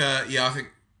think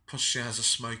Pochettino has a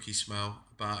smoky smell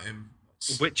about him.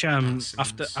 Which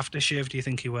aftershave do you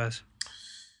think he wears?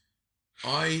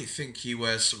 I think he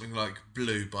wears something like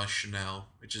Blue by Chanel,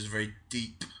 which is a very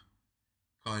deep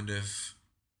kind of,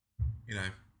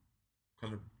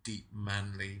 deep,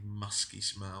 manly, musky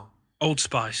smell. Old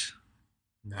Spice.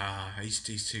 Nah, he's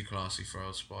too classy for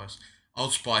Old Spice.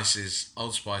 Old Spice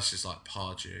is like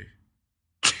Pardew.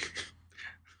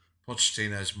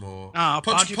 Pochettino's more.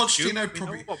 Pochettino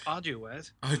probably. You know what Pardew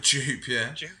wears? Oh, dupe,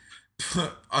 yeah.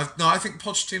 I think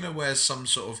Pochettino wears some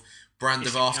sort of brand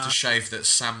of aftershave that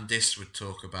Sam Dist would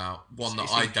talk about. One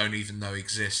that I don't even know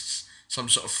exists. Some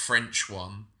sort of French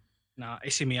one. Nah,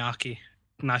 Issey Miyake.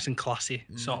 Nice and classy.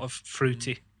 Sort of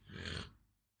fruity. Yeah.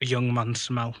 A young man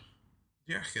smell.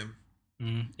 You reckon?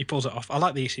 He pulls it off. I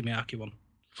like the Issey Miyake one.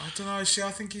 I don't know. See,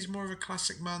 I think he's more of a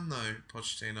classic man, though,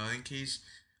 Pochettino. I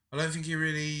don't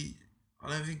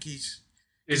think he's...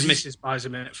 His missus buys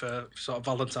him in it for sort of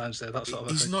Valentine's Day, that sort of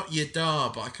thing. He's not your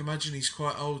dar, but I can imagine he's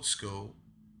quite old school,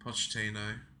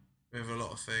 Pochettino, with a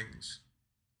lot of things.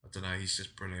 I don't know, he's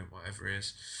just brilliant, whatever he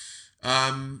is.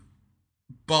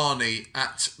 Barney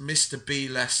at Mr. B.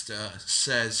 Leicester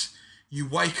says, you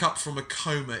wake up from a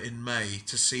coma in May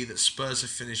to see that Spurs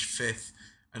have finished 5th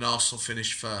and Arsenal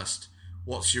finished 1st.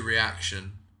 What's your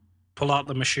reaction? Pull out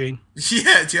the machine.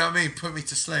 Yeah, do you know what I mean? Put me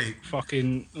to sleep.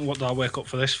 Fucking, what do I wake up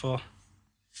for this for?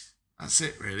 That's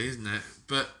it, really, isn't it?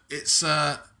 But it's,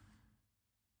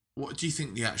 what do you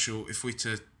think the actual, if we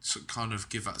to kind of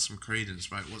give that some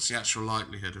credence, mate, what's the actual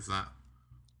likelihood of that?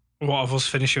 What, of us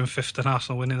finishing 5th and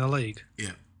Arsenal winning the league?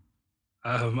 Yeah.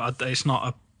 It's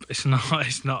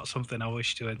not something I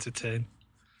wish to entertain.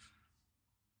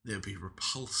 It would be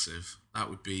repulsive.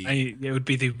 That would be... It would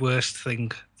be the worst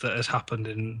thing that has happened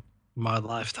in my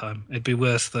lifetime. It'd be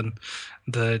worse than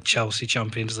the Chelsea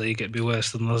Champions League. It'd be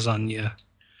worse than lasagna.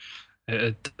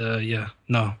 It's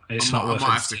not worth it. I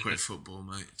might have to quit football,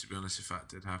 mate, to be honest, if that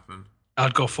did happen.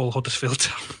 I'd go full Huddersfield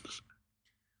Town.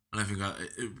 I don't think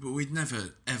but we'd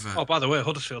never, ever... Oh, by the way,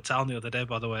 Huddersfield Town the other day,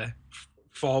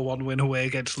 4-1 win away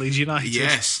against Leeds United.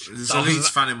 Yes, there's a Leeds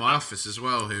fan in my office as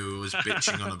well who was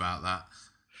bitching on about that.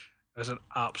 It was an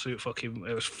absolute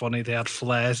it was funny. They had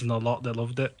flares and a lot. They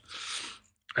loved it.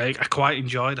 I quite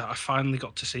enjoyed it. I finally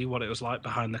got to see what it was like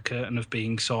behind the curtain of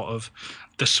being sort of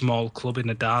the small club in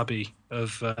a derby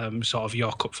of sort of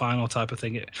your cup final type of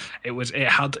thing. It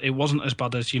wasn't as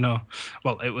bad as,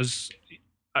 well, it was,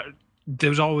 there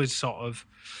was always sort of,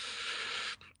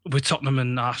 with Tottenham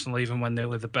and Arsenal, even when they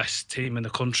were the best team in the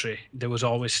country, there was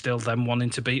always still them wanting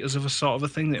to beat us of a sort of a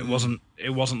thing. It wasn't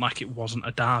like it wasn't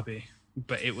a derby,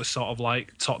 but it was sort of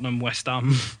like Tottenham, West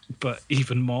Ham, but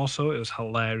even more so. It was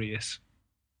hilarious.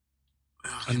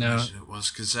 I can imagine it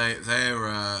was because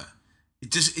they're.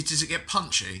 Does it get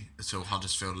punchy at all?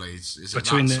 Huddersfield Leeds is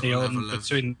between it that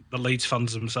between the Leeds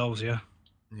fans themselves, yeah.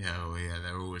 Yeah, well, yeah,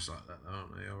 they're always like that,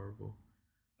 aren't they? Horrible.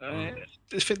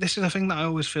 This is the thing that I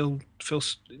always feel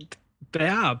they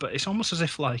are, but it's almost as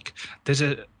if like there's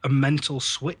a mental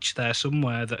switch there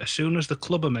somewhere that as soon as the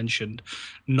club are mentioned,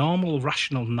 normal,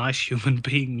 rational, nice human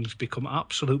beings become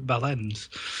absolute bellends.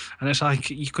 And it's like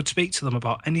you could speak to them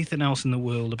about anything else in the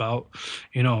world, about,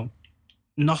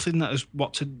 nothing that has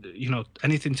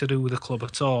anything to do with the club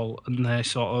at all, and they're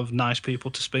sort of nice people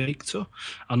to speak to,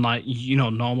 and like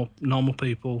normal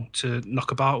people to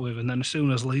knock about with. And then as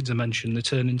soon as Leeds are mentioned, they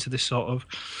turn into this sort of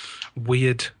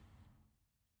weird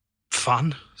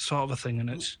fan sort of a thing. And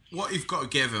it's what you've got to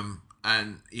give them,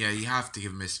 and yeah, you have to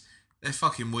give them is they're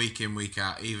fucking week in, week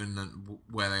out. Even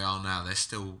where they are now, they're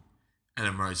still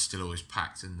Ellen Road's still always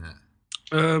packed, isn't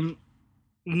it?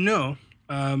 No.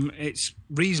 It's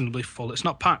reasonably full. It's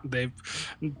not packed.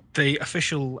 The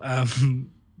official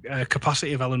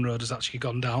capacity of Ellen Road has actually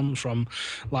gone down from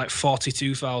like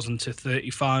 42,000 to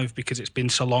 35 because it's been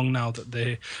so long now that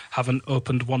they haven't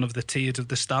opened one of the tiers of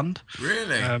the stand.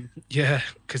 Really? Yeah,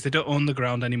 because they don't own the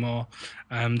ground anymore.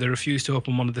 They refuse to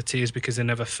open one of the tiers because they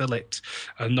never fill it,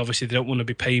 and obviously they don't want to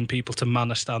be paying people to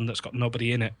man a stand that's got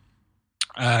nobody in it.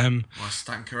 Well,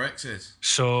 stand corrected.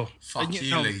 So fuck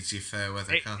you, Leeds, you fair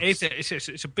weather cunts.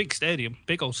 It's a big stadium,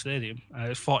 big old stadium.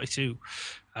 It's 42,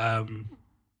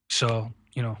 so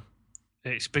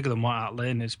it's bigger than White Hart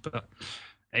Lane is, but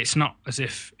it's not as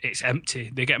if it's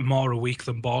empty. They get more a week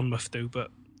than Bournemouth do, but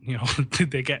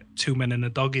they get 2 men and a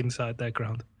dog inside their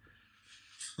ground.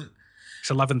 It's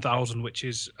 11,000, which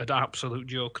is an absolute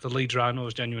joke. The Leeds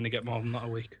Rhinos genuinely get more than that a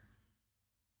week.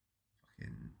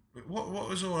 What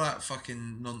was all that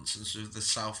fucking nonsense with the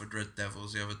Salford Red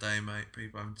Devils the other day, mate?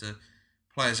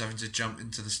 Players having to jump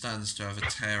into the stands to have a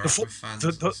tear up with fans.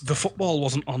 The football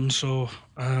wasn't on, so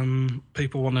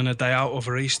people wanting a day out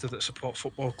over Easter that support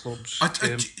football clubs.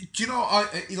 Do you know?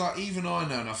 Even I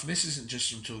know enough, and this isn't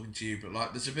just from talking to you, but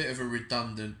like, there's a bit of a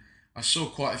redundant. I saw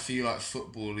quite a few like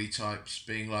football-y types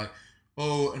being like,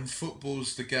 "Oh, and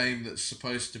football's the game that's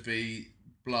supposed to be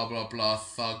blah blah blah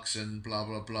thugs and blah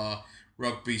blah blah."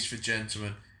 Rugby's for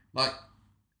gentlemen. Like,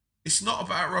 it's not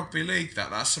about rugby league.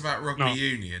 That's about rugby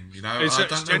union. I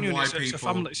don't know why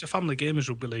people. It's a family game as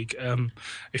rugby league.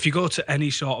 If you go to any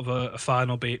sort of a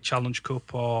final, be it Challenge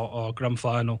Cup or Grand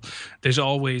Final, there's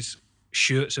always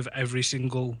shirts of every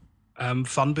single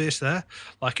fan base there.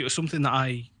 Like, it was something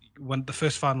that the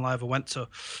first final I ever went to,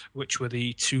 which were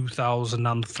the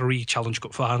 2003 Challenge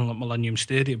Cup final at Millennium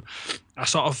Stadium, I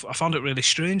found it really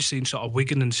strange seeing sort of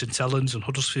Wigan and St Helens and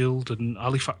Huddersfield and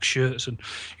Halifax shirts and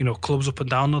clubs up and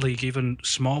down the league, even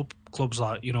small clubs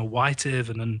like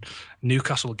Whitehaven and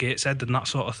Newcastle, Gateshead and that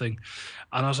sort of thing.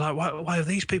 And I was like, why have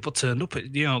these people turned up?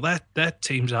 Their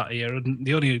teams out here, and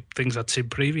the only things I'd seen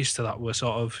previous to that were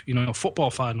sort of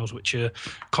football finals, which are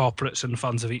corporates and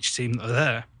fans of each team that are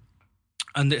there.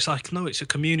 And it's like, no, it's a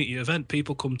community event.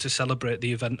 People come to celebrate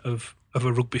the event of a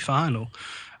rugby final,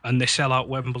 and they sell out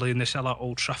Wembley and they sell out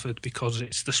Old Trafford because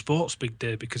it's the sports big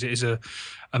day, because it is a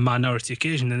minority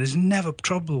occasion. And there's never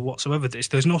trouble whatsoever.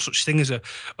 There's no such thing as a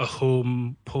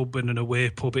home pub and an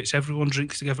away pub. It's everyone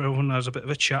drinks together, everyone has a bit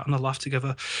of a chat and a laugh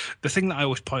together. The thing that I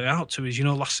always point out to is,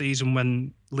 last season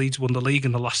when Leeds won the league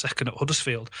in the last second at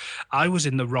Huddersfield, I was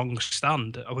in the wrong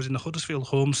stand. I was in the Huddersfield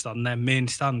home stand, their main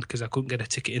stand, because I couldn't get a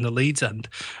ticket in the Leeds end.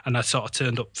 And I sort of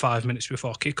turned up 5 minutes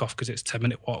before kick-off because it's a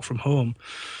 10-minute walk from home,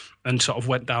 and sort of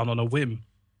went down on a whim,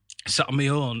 sat on my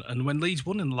own. And when Leeds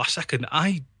won in the last second,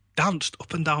 I danced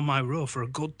up and down my row for a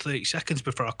good 30 seconds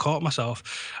before I caught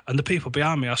myself. And the people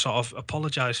behind me, I sort of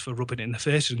apologised for rubbing it in the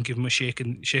face and giving them a shake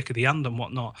of the hand and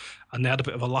whatnot. And they had a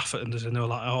bit of a laugh at us, and they were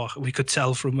like, "Oh, we could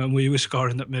tell from when we were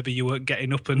scoring that maybe you weren't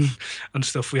getting up and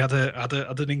stuff. We had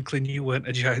an inkling you weren't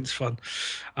a Giants fan."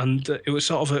 And it was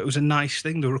it was a nice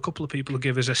thing. There were a couple of people who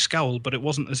gave us a scowl, but it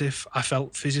wasn't as if I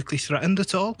felt physically threatened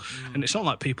at all. And it's not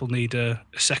like people need a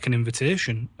second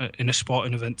invitation in a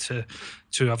sporting event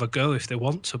to have a go if they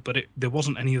want to, but there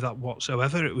wasn't any of that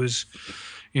whatsoever. It was,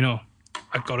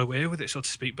 I got away with it, so to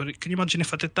speak. But can you imagine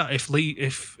if I did that?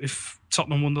 If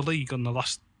Tottenham won the league on the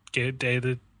last day of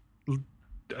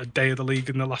the league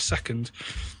in the last second,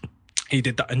 he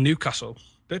did that in Newcastle.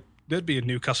 There'd be a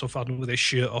Newcastle fan with his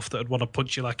shirt off that'd want to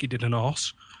punch you like he did an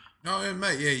horse. Oh, yeah,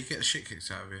 mate, yeah, you get the shit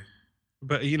kicked out of you.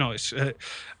 But, it's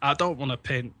I don't want to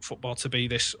paint football to be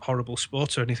this horrible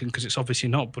sport or anything, because it's obviously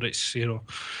not, but it's,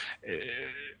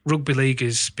 rugby league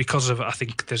is, because of it, I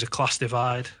think there's a class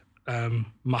divide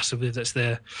massively that's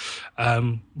there.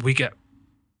 We get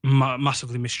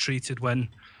massively mistreated when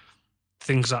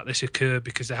things like this occur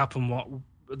because they happen.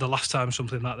 The last time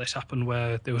something like this happened,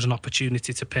 where there was an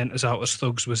opportunity to paint us out as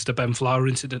thugs, was the Ben Flower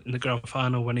incident in the grand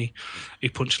final when he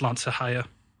punched Lance Hire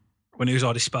when he was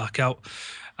already spark out.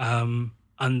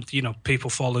 And people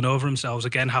falling over themselves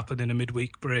again happened in a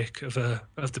midweek break of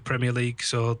the Premier League.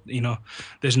 So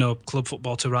there's no club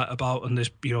football to write about, and there's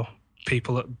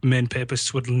people at main papers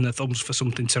twiddling their thumbs for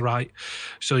something to write.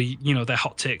 So they're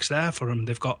hot takes there for them.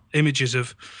 They've got images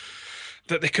of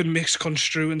that they can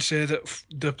misconstrue and say that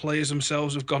the players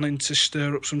themselves have gone in to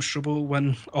stir up some trouble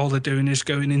when all they're doing is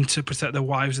going in to protect their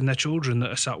wives and their children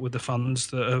that are sat with the fans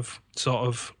that have sort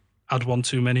of had one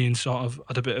too many and sort of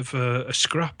had a bit of a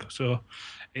scrap. So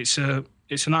it's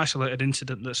an isolated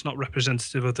incident that's not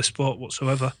representative of the sport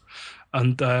whatsoever,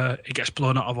 and it gets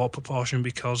blown out of all proportion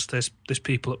because there's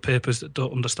people at papers that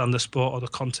don't understand the sport or the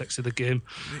context of the game,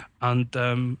 and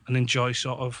enjoy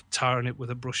sort of tarring it with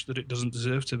a brush that it doesn't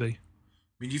deserve to be.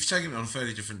 I mean, you've taken it on a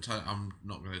fairly different time. I'm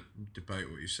not going to debate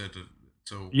what you said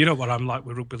at all. You know what I'm like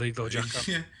with rugby league, though, Jack.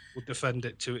 Yeah. We'll defend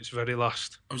it to its very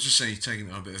last. I was just saying, you're taking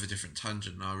it on a bit of a different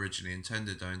tangent than I originally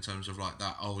intended, though, in terms of like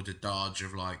that old adage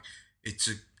of like, it's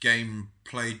a game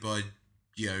played by,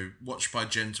 watched by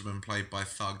gentlemen, played by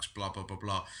thugs, blah, blah, blah,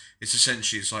 blah.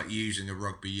 It's like using a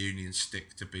rugby union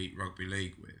stick to beat rugby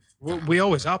league with. Well, we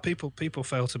always are. People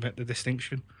fail to make the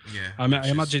distinction. Yeah. I mean, I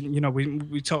imagine,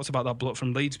 we talked about that bloke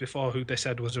from Leeds before who they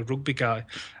said was a rugby guy,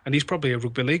 and he's probably a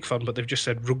rugby league fan, but they've just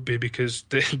said rugby because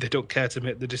they don't care to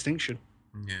make the distinction.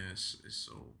 Yeah, it's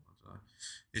all, I don't know.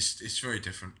 It's very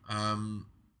different.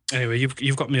 Anyway,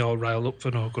 you've got me all riled up for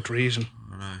no good reason.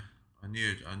 I know. I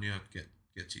knew I'd get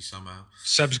to you somehow.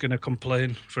 Seb's going to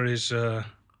complain for his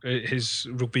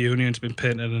rugby union's been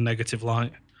painted in a negative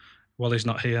light while he's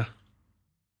not here.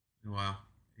 Wow,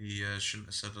 he shouldn't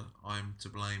have said I'm to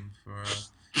blame for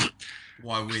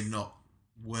why we're not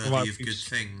worthy of good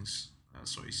things.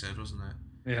 That's what he said, wasn't it?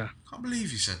 Yeah. Can't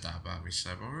believe you said that about me,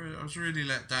 Seb. I was really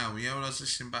let down. When I was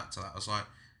listening back to that, I was like,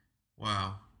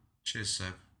 wow, cheers,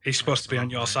 Seb. He's supposed to be on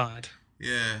your side.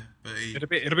 Yeah, but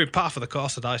it'd be part of the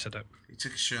course that I said it. He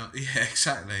took a shot. Yeah,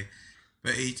 exactly.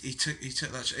 But he took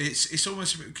that. It's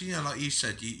almost a bit, like you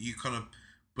said, you kind of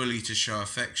bully to show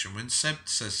affection. When Seb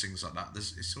says things like that,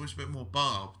 it's always a bit more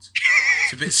barbed.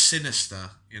 It's a bit sinister,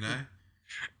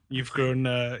 You've grown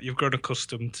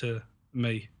accustomed to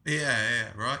me.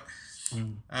 Yeah, right.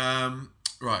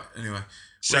 Right. Anyway,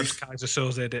 Seb's Kaiser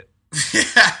Soze did it.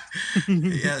 Yeah,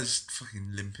 he has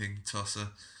fucking limping tosser.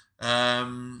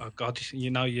 Oh God!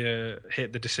 You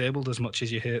hate the disabled as much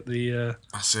as you hate the.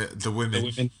 That's it. The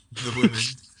women. The women.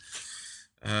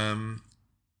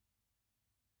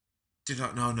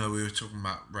 No, we were talking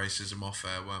about racism off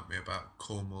air, weren't we? About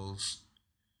Cornwall's,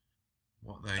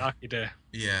 what they... Darky Day.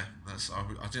 Yeah, I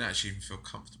didn't actually even feel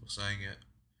comfortable saying it.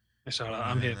 It's all right,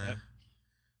 I'm here.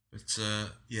 But,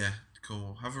 yeah,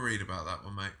 Cornwall. Have a read about that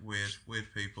one, mate. Weird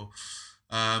people.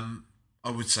 I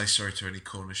would say sorry to any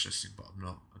Cornish listening, but I'm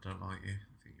not. I don't like you.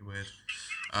 I think you're weird.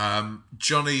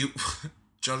 Johnny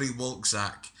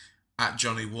Walkzak at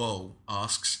Johnny Wall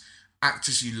asks,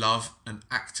 actors you love and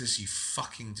actors you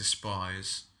fucking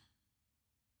despise.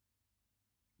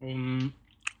 I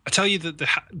tell you that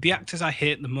the actors I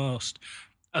hate the most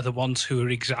are the ones who are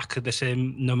exactly the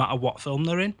same no matter what film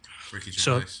they're in. Ricky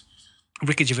Gervais. So,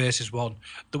 Ricky Gervais is one.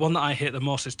 The one that I hate the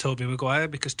most is Tobey Maguire,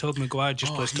 because Tobey Maguire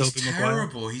just plays Tobey Maguire. He's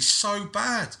terrible. He's so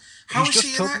bad. How is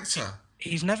he an actor?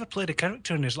 He's never played a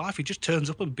character in his life. He just turns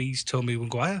up and bees Tobey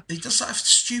Maguire. He does that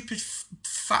stupid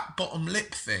fat bottom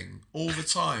lip thing all the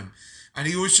time. And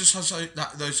he always just has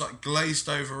those glazed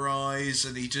over eyes,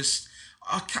 and he just...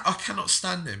 I cannot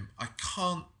stand him. I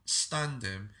can't stand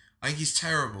him. I think he's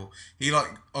terrible.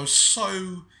 I was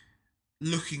so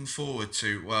looking forward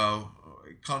to... Well,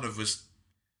 it kind of was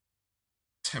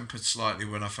tempered slightly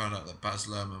when I found out that Baz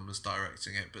Luhrmann was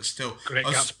directing it, but still... Great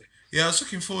Gatsby. Yeah, I was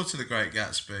looking forward to The Great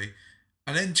Gatsby.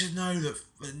 And then to know that...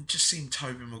 And just seeing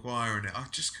Tobey Maguire in it, I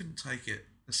just couldn't take it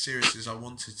as seriously as I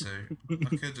wanted to.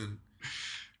 I couldn't.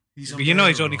 But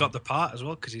he's only got the part as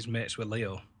well because he's mates with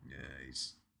Leo. Yeah,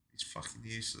 he's fucking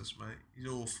useless, mate. He's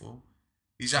awful.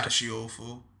 He's actually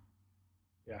awful.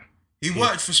 Yeah. He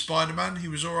worked for Spider-Man. He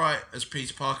was all right as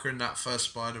Peter Parker in that first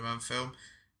Spider-Man film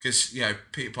because,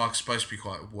 Peter Parker's supposed to be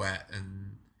quite wet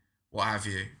and what have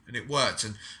you. And it worked.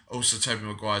 And also Tobey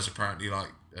Maguire's apparently a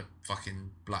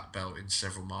fucking black belt in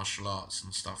several martial arts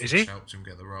and stuff. Which helped him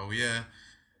get the role. Yeah.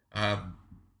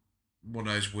 One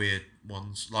of those weird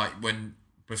ones. Like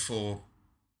before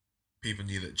people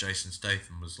knew that Jason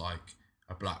Statham was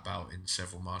a black belt in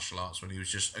several martial arts, when he was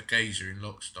just a geezer in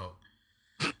Lock, Stock.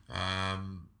 But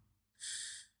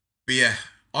yeah,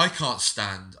 I can't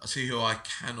stand. I tell you who I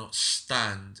cannot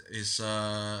stand is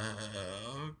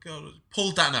oh god,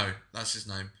 Paul Dano. That's his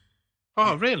name.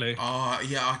 Oh, really? Yeah.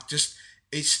 I just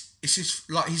it's his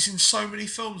like he's in so many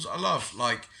films I love.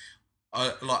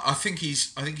 I think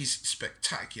he's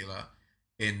spectacular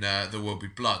in There Will Be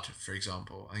Blood, for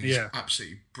example. I think he's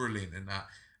absolutely brilliant in that,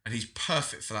 and he's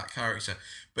perfect for that character.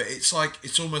 But it's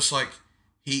almost like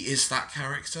he is that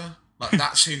character. Like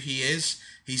that's who he is.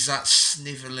 He's that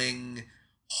snivelling,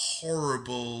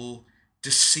 horrible,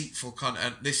 deceitful kind of.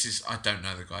 And I don't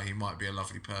know the guy. He might be a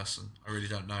lovely person. I really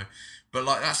don't know. But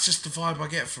like that's just the vibe I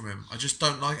get from him. I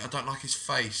don't like his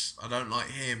face. I don't like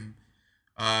him.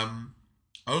 I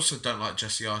also don't like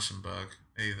Jesse Eisenberg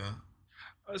either.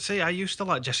 See, I used to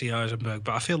like Jesse Eisenberg,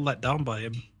 but I feel let down by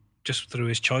him just through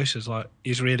his choices. Like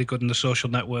he's really good in The Social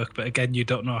Network, but again, you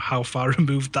don't know how far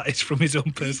removed that is from his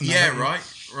own personality. Yeah, right.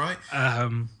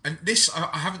 And this,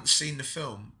 I haven't seen the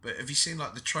film, but have you seen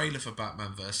like the trailer for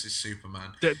Batman versus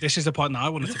Superman? This is the point that I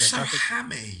wanted to get. It looks so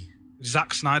hammy.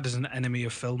 Zack Snyder's an enemy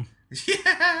of film.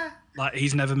 Yeah. Like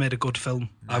he's never made a good film.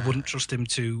 Nah. I wouldn't trust him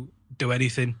to do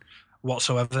anything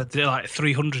whatsoever. Like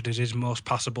 300 is his most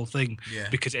passable thing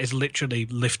because it is literally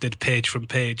lifted page from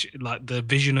page, like the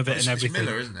vision of it and everything. It's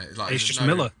Miller, isn't it? It's just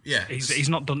Miller. Yeah, he's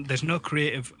not done. There's no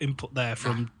creative input there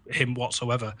from him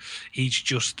whatsoever. He's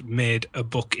just made a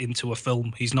book into a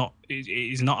film. He's not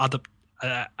there's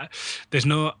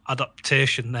no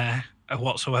adaptation there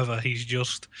whatsoever. He's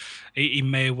just he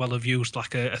may well have used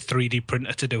like a 3D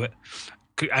printer to do it.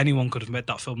 Anyone could have made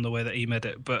that film the way that he made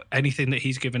it, but anything that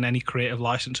he's given any creative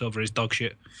license over is dog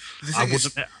shit. I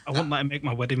wouldn't let him make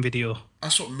my wedding video.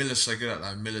 That's what Miller's so good at,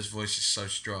 though. Miller's voice is so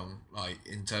strong, like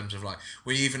in terms of like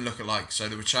we even look at like so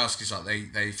the Wachowskis, like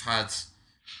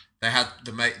they had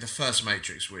the first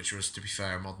Matrix, which was, to be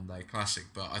fair, a modern day classic,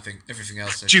 but I think everything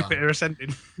else they've Jupiter done,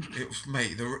 Ascending.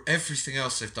 Everything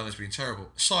else they've done has been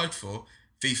terrible, aside for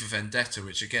V for Vendetta,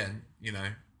 which again,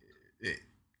 it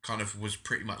kind of was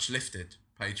pretty much lifted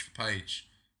page for page,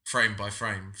 frame by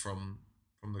frame from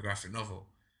the graphic novel.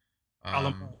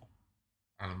 Alan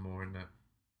Moore, isn't it?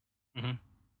 Mm-hmm.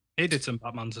 He did some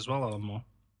Batmans as well, Alan Moore.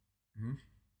 Mm-hmm.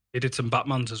 He did some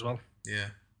Batmans as well. Yeah.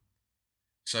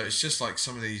 So it's just like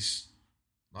some of these,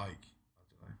 like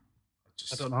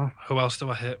I don't know. Who else do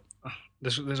I hate?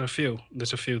 There's a few.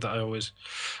 There's a few that I always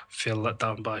feel let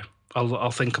down by.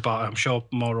 I'll think about it. I'm sure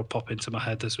more will pop into my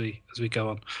head as we go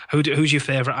on. Who's your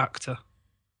favourite actor?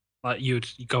 Like you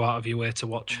go out of your way to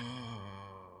watch?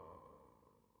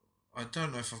 I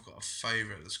don't know if I've got a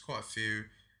favourite. There's quite a few.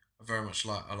 I very much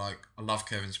like. I love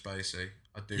Kevin Spacey.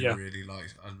 I do really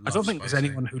like. I don't think Spacey. There's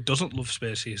anyone who doesn't love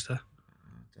Spacey, is there?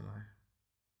 I don't know.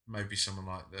 Maybe someone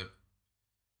like the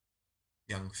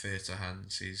young theatre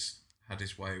hands he's had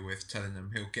his way with, telling them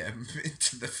he'll get him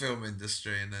into the film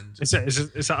industry, and then just,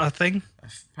 is that a thing?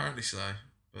 Apparently so.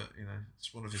 But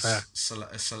it's one of his a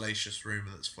salacious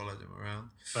rumour that's followed him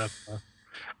around. Fair.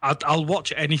 I'll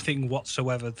watch anything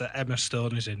whatsoever that Emma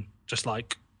Stone is in. Just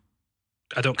like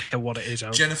I don't care what it is.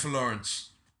 Jennifer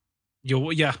Lawrence.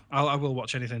 I will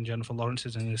watch anything Jennifer Lawrence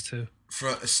is in this too. For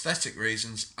aesthetic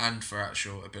reasons and for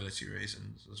actual ability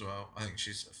reasons as well. I think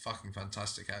she's a fucking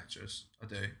fantastic actress. I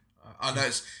do. I know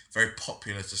it's very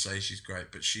popular to say she's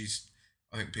great, but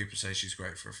I think people say she's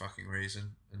great for a fucking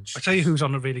reason. And I tell you who's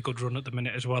on a really good run at the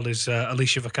minute as well is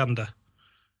Alicia Vikander.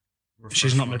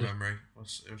 She's not made memory.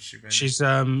 What's she been? She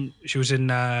was in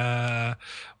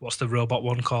what's the robot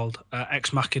one called?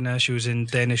 Ex Machina. She was in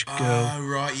Danish Girl. Oh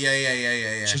right,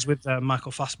 yeah. She's with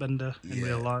Michael Fassbender in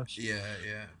real life. Yeah.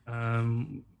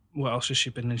 What else has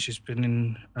she been in? She's been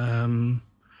in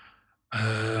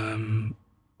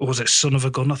what was it, Son of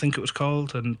a Gun, I think it was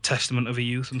called, and Testament of a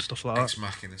Youth and stuff like that. Ex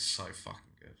Machina is so fucking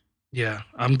good. Yeah,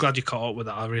 I'm glad you caught up with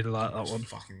that. I really like that one.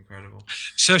 Fucking incredible.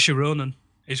 Saoirse Ronan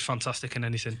is fantastic in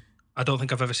anything. I don't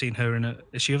think I've ever seen her in a...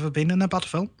 Has she ever been in a bad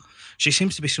film? She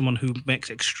seems to be someone who makes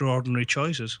extraordinary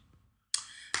choices.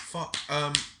 Fuck.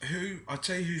 I'll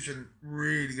tell you who's in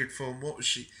really good film. What was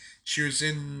she? She was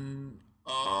in...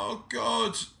 Oh,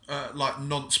 God. Like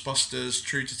Nonce Busters,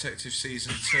 True Detective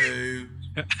Season 2.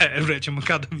 Rachel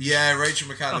McAdams. Yeah, Rachel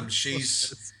McAdams.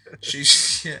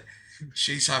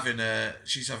 She's having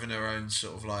her own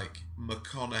sort of like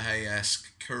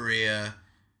McConaughey-esque career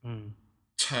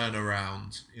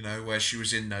turnaround, where she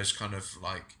was in those kind of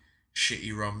like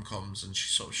shitty rom-coms and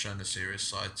she's sort of shown a serious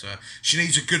side to her. She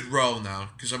needs a good role now,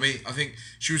 because I think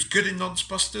she was good in Nonce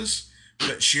Busters,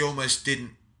 but she almost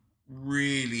didn't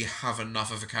really have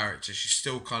enough of a character. She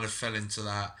still kind of fell into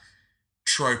that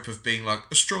trope of being like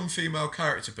a strong female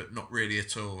character, but not really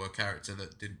at all a character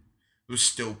that was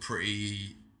still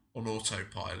pretty on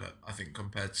autopilot, I think,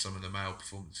 compared to some of the male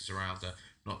performances around her.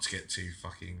 Not to get too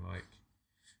fucking like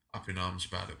up in arms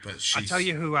about it, but she's... I tell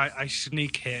you who I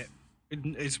sneak hit.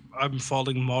 I'm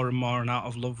falling more and more and out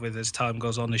of love with as time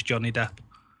goes on is Johnny Depp.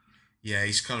 Yeah,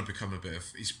 he's kind of become a bit of...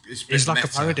 He's like meta, a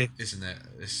parody, isn't it?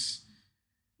 It's...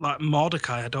 Like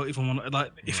Mordecai, I don't even want to...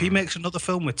 Like, if he makes another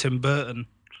film with Tim Burton,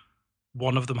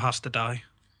 one of them has to die.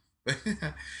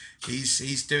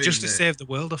 he's doing... Just to save the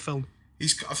world, a film.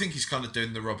 I think he's kind of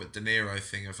doing the Robert De Niro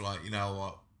thing of like, you know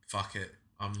what, fuck it.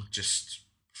 I'm just...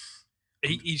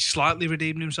 He slightly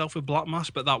redeemed himself with Black Mass,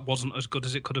 but that wasn't as good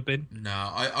as it could have been. No,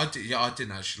 I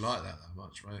didn't actually like that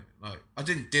much, mate. Like, I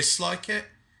didn't dislike it,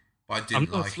 but I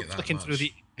didn't like it that much. I'm looking through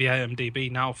the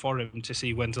IMDb now for him to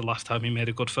see when's the last time he made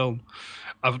a good film.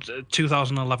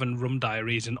 2011 Rum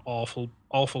Diary is an awful,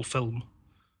 awful film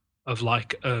of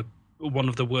like one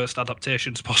of the worst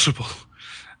adaptations possible.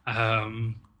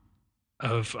 I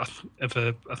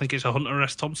think it's a Hunter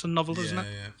S. Thompson novel, isn't it?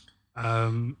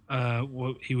 Yeah.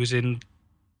 He was in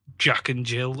Jack and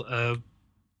Jill,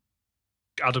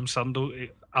 Adam Sandler,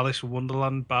 Alice in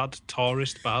Wonderland, bad.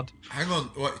 Tourist, bad. Hang on,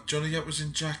 what? Johnny Depp was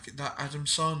in that Adam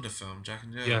Sandler film, Jack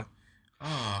and Jill? Yeah.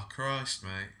 Ah, Christ,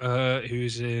 mate. He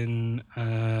was in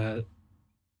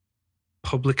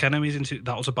Public Enemies.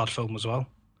 That was a bad film as well.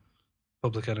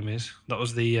 Public Enemies. That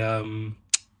was the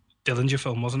Dillinger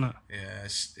film, wasn't it? Yeah,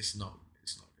 it's not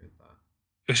good, that.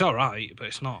 It's all right, but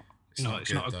it's not. It's not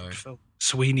a good film.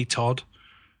 Sweeney Todd.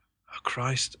 Oh,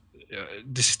 Christ.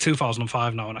 This is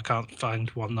 2005 now, and I can't find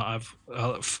one that I've...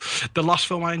 the last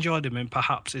film I enjoyed him in,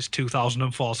 perhaps, is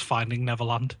 2004's Finding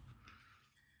Neverland.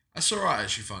 That's all right,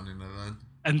 actually, Finding Neverland.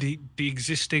 And the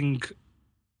existing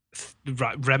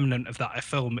remnant of that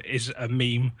film is a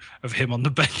meme of him on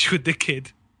the bench with the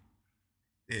kid.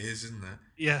 It is, isn't it?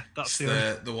 Yeah, that's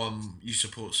the one, you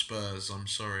support Spurs, I'm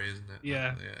sorry, isn't it?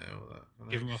 Yeah. Yeah, all that.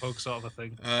 Give him a hug sort of a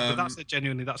thing. But that's a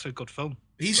good film.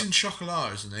 He's in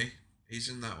Chocolat, isn't he? He's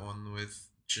in that one with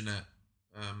Jeanette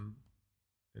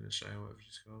Pinochet, whatever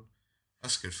she's called.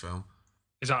 That's a good film.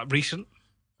 Is that recent?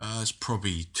 It's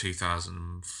probably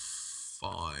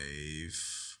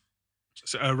 2005.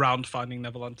 So around Finding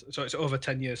Neverland. So it's over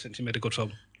 10 years since he made a good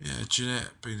film. Yeah,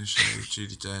 Jeanette Pinochet,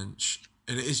 Judi Dench.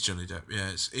 And it is Johnny Depp,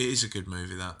 yeah. It is a good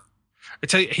movie, that. I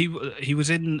tell you, he was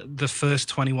in the first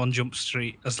 21 Jump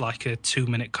Street as like a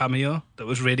 2-minute cameo that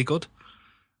was really good.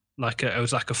 It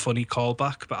was like a funny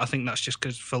callback, but I think that's just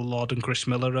because Phil Lord and Chris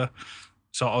Miller are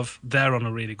they're on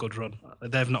a really good run.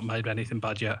 They've not made anything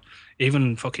bad yet.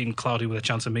 Even fucking Cloudy with a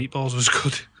Chance of Meatballs was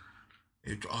good.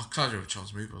 Cloudy with a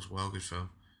Chance of Meatballs, well, good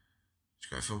film. It's a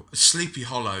great film. Sleepy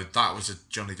Hollow, that was a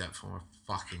Johnny Depp film I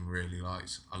fucking really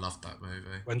liked. I loved that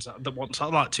movie. When's that? What's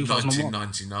that, like 2001?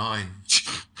 1999.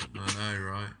 I know,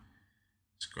 right?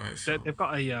 It's a great film. They've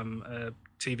got a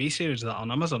TV series of that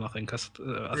on Amazon, I think. I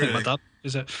Really? think my dad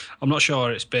is it. I'm not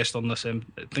sure it's based on the same.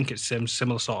 I think it's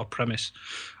similar sort of premise.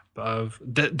 But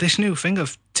this new thing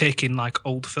of taking like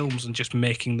old films and just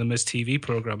making them as TV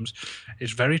programs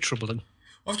is very troubling.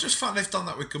 I've just found they've done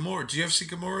that with Gomorrah. Do you ever see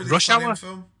Gomorrah? Rush Hour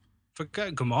film?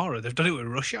 Forget Gomorrah. They've done it with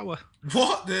Rush Hour.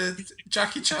 What? The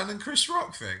Jackie Chan and Chris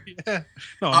Rock thing? Yeah.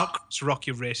 No, not Chris Rock,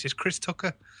 you racist. Chris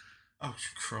Tucker. Oh,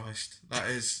 Christ. That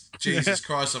is... Jesus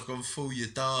Christ, I've gone full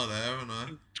Yadar there, haven't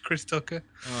I? Chris Tucker.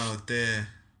 Oh, dear.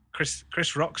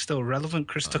 Chris Rock's still relevant.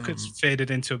 Chris Tucker's faded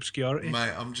into obscurity.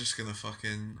 Mate, I'm just going to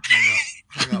fucking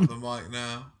hang up the mic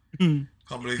now.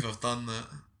 Can't believe I've done that.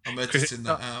 I'm editing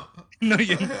that out. No,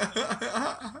 you're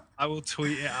not. I will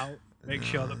tweet it out. Make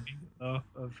sure that people know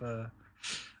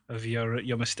of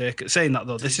your mistake. Saying that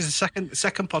though, this is the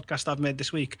second podcast I've made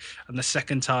this week, and the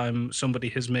second time somebody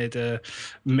has made a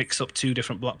mix up two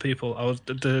different black people.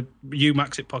 The You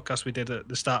Max It podcast we did at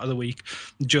the start of the week.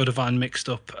 Joe Devine mixed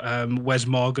up Wes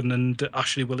Morgan and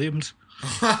Ashley Williams.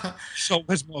 So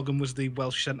Wes Morgan was the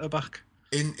Welsh centre back.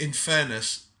 In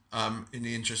fairness, in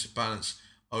the interest of balance,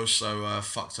 I also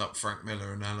fucked up Frank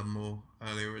Miller and Alan Moore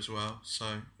earlier as well. So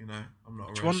I'm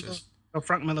not a racist.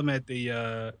 Frank Miller made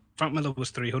the. Frank Miller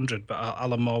was 300, but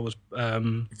Alan Moore was...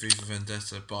 V for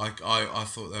Vendetta, but I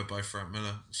thought they were both Frank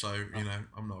Miller, so,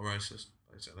 I'm not a racist,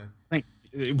 basically. I think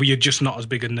you're just not as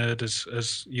big a nerd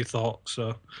as you thought,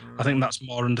 so I think that's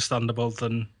more understandable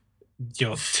than,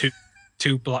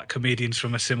 two black comedians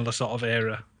from a similar sort of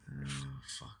era.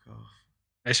 Fuck off.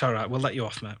 It's all right, we'll let you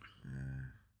off, mate.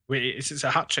 It's a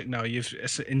hat trick now. You've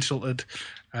insulted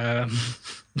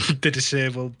the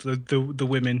disabled, the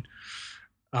women,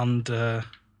 and the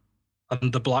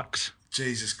blacks.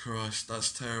 Jesus Christ,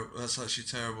 that's terrible. That's actually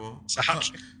terrible. It's a hat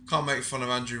trick. Can't make fun of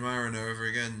Andrew Marriner ever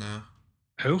again now.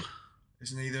 Who?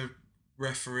 Isn't he the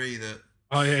referee that...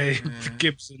 Oh, yeah.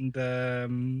 Gibbs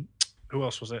and... who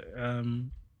else was it?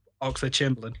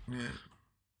 Oxlade-Chamberlain.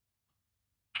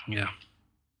 Yeah.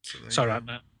 So It's all right,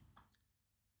 mate.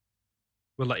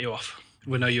 We'll let you off.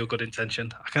 We know you're good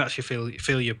intentioned. I can actually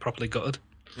feel you're properly gutted.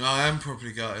 No, I am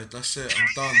properly gutted. That's it. I'm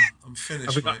done. I'm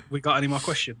finished, Have mate. we got any more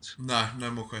questions? No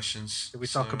more questions. Did we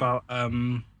talk about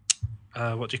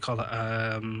what do you call it?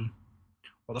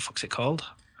 What the fuck's it called?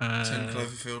 10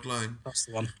 Cloverfield Lane. That's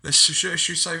the one. Should we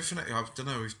save it for next? I don't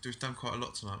know. We've done quite a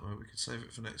lot tonight, mate. We could save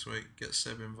it for next week. Get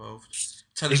Seb involved.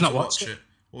 Tell him to watch it.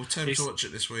 Or tell him to watch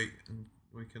it this week, and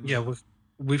we can. Yeah,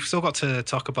 we've still got to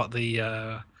talk about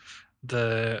the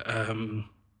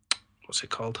what's it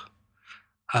called?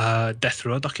 Death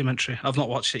Row documentary. I've not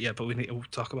watched it yet, but we need to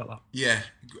talk about that. Yeah,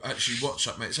 actually watch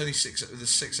that, mate. It's only 6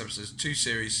 episodes, 2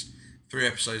 series, 3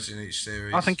 episodes in each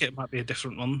series. I think it might be a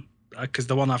different one because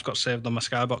the one I've got saved on my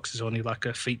Skybox is only like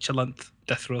a feature-length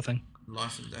Death Row thing.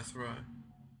 Life and Death Row.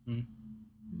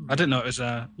 I didn't know it was.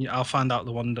 I'll find out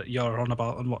the one that you're on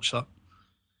about and watch that.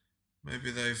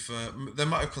 Maybe they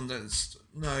might have condensed.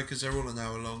 No, because they're all an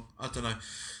hour long. I don't know.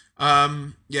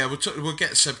 Yeah, we'll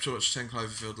get Seb to watch 10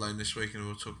 Cloverfield Lane this week, and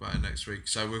we'll talk about it next week.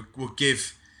 So we'll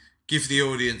give the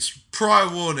audience prior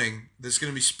warning. There's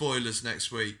going to be spoilers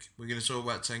next week. We're going to talk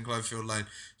about 10 Cloverfield Lane,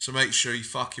 so make sure you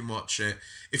fucking watch it.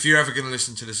 If you're ever going to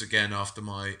listen to this again after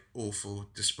my awful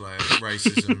display of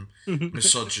racism,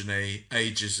 misogyny,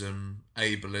 ageism,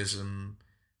 ableism,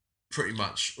 pretty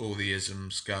much all the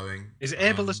isms going. Is it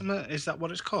ableism? Is that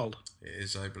what it's called? It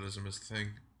is ableism as the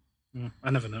thing.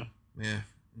 I never know. Yeah,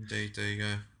 indeed. There you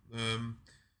go.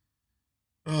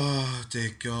 Oh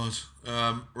dear God.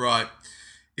 Right.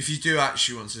 If you do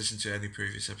actually want to listen to any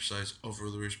previous episodes of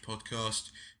Rule the Roost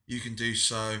podcast, you can do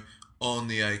so on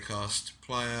the Acast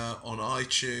player, on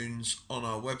iTunes, on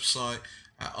our website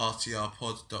at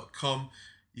rtrpod.com.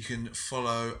 You can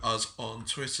follow us on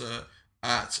Twitter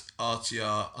at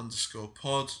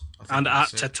 @RTR_pod. And at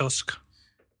Ted Tusk.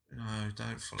 No,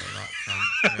 don't follow that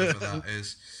cunt, whoever that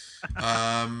is.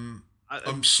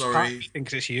 I'm sorry. He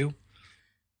thinks it's you.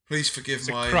 Please forgive It's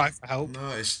my... a cry for help. No,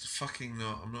 it's fucking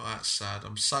not. I'm not that sad.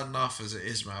 I'm sad enough as it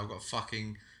is, mate. I've got a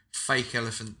fucking fake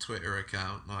elephant Twitter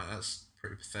account. Like, that's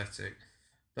pretty pathetic.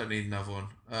 Don't need another one.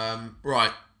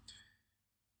 Right.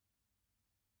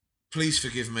 Please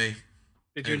forgive me.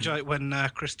 Did you enjoy it when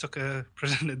Chris Tucker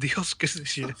presented the Oscars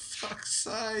this year? For fuck's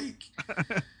sake.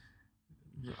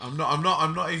 I'm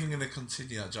not even going to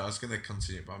continue that joke. I was going to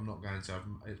continue, but I'm not going to.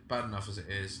 It's bad enough as it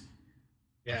is.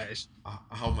 Yeah, it's... I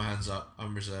hold my hands up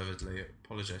unreservedly,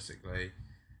 apologetically.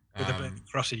 With a bit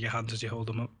crossing your hands as you hold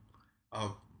them up.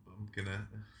 Oh, I'm gonna...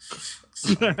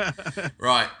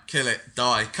 Right, kill it,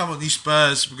 die. Come on, these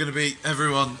Spurs. We're going to beat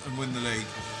everyone and win the league.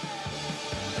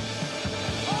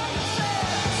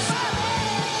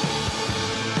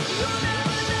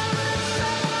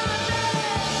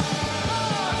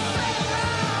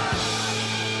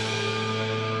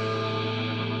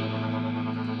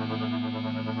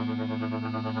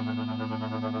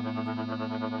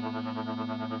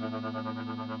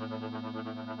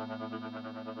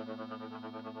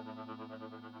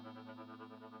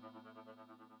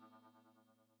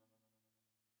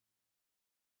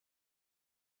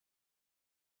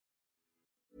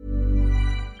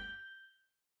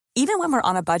 Even when we're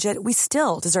on a budget, we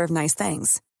still deserve nice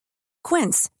things.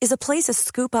 Quince is a place to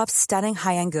scoop up stunning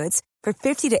high-end goods for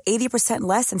 50 to 80%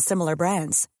 less than similar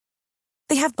brands.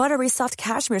 They have buttery soft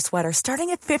cashmere sweaters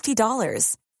starting at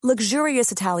 $50,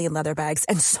 luxurious Italian leather bags,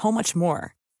 and so much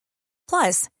more.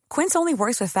 Plus, Quince only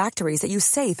works with factories that use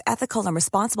safe, ethical, and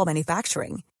responsible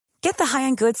manufacturing. Get the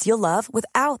high-end goods you'll love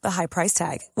without the high price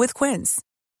tag with Quince.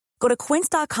 Go to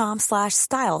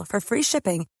quince.com/style for free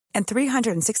shipping and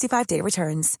 365-day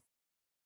returns.